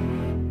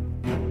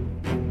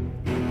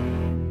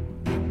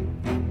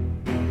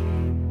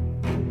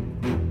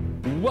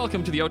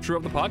 Welcome to the outro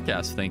of the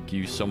podcast. Thank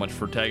you so much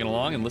for tagging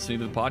along and listening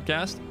to the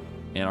podcast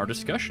and our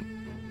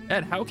discussion.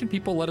 Ed, how can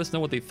people let us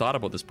know what they thought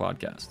about this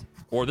podcast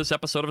or this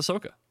episode of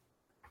Ahsoka?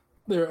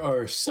 There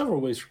are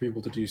several ways for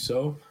people to do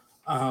so.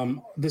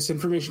 This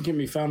information can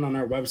be found on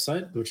our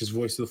website, which is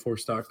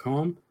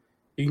voiceoftheforce.com.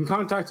 You can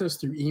contact us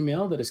through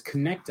email, that is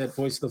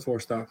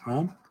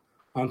connect@voiceoftheforce.com.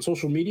 On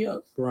social media,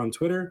 we're on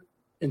Twitter,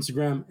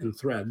 Instagram, and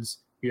Threads.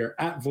 We are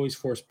at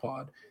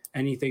VoiceForcePod.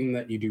 Anything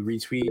that you do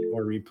retweet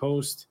or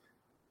repost,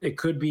 it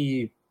could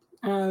be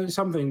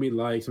something we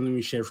like, something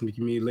we share from the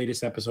community,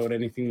 latest episode,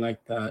 anything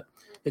like that.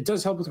 It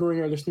does help with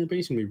growing our listener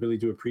base, and we really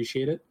do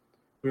appreciate it.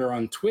 We are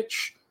on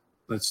Twitch.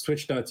 That's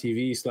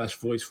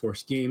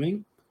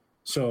twitch.tv/VoiceForceGaming.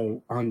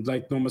 So on,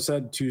 like Noma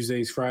said,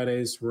 Tuesdays,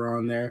 Fridays, we're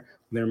on there.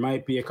 There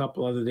might be a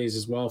couple other days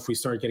as well if we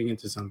start getting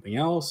into something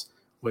else,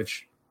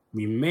 which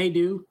we may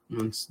do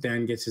once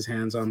Dan gets his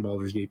hands on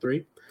Baldur's Gate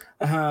 3.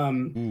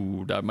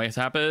 Ooh, that might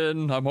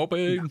happen. I'm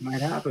hoping. That might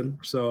happen.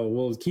 So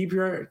we'll keep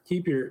your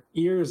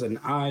ears and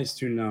eyes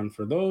tuned on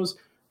for those.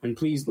 And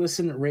please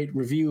listen, rate,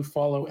 review,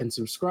 follow, and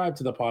subscribe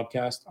to the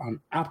podcast on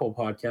Apple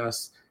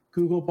Podcasts,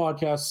 Google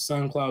Podcasts,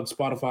 SoundCloud,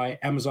 Spotify,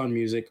 Amazon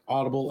Music,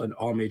 Audible, and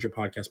all major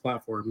podcast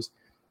platforms.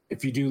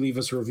 If you do leave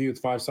us a review with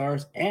 5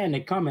 stars and a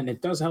comment,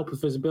 it does help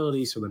with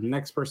visibility so the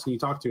next person you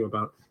talk to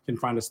about can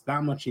find us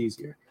that much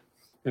easier.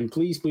 And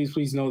please, please,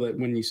 please know that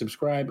when you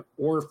subscribe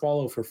or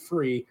follow for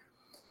free,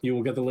 you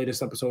will get the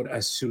latest episode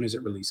as soon as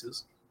it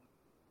releases.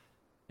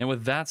 And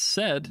with that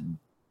said,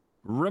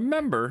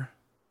 remember...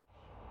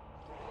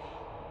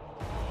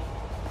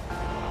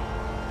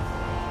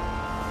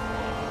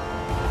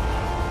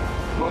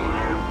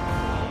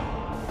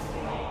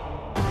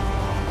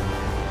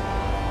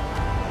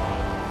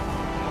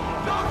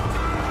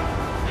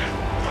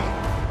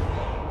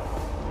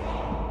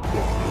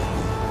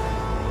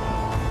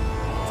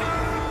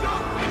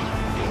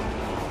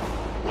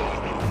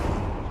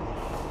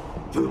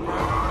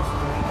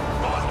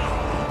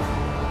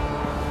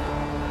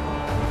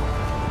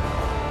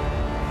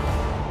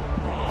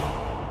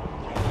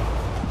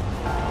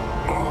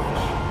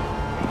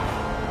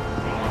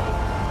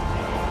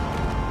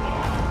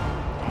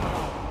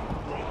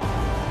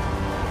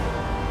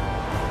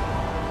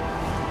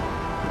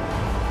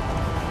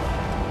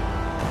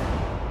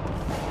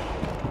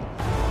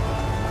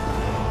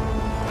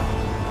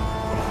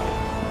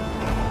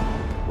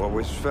 What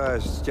was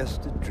first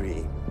just a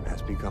dream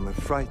has become a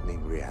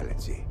frightening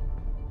reality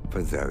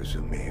for those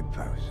who may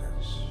oppose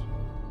us.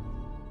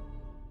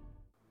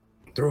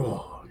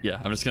 Throw.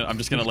 Yeah, I'm just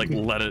gonna like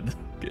let it.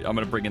 I'm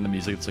gonna bring in the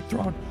music. It's like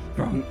Thrawn.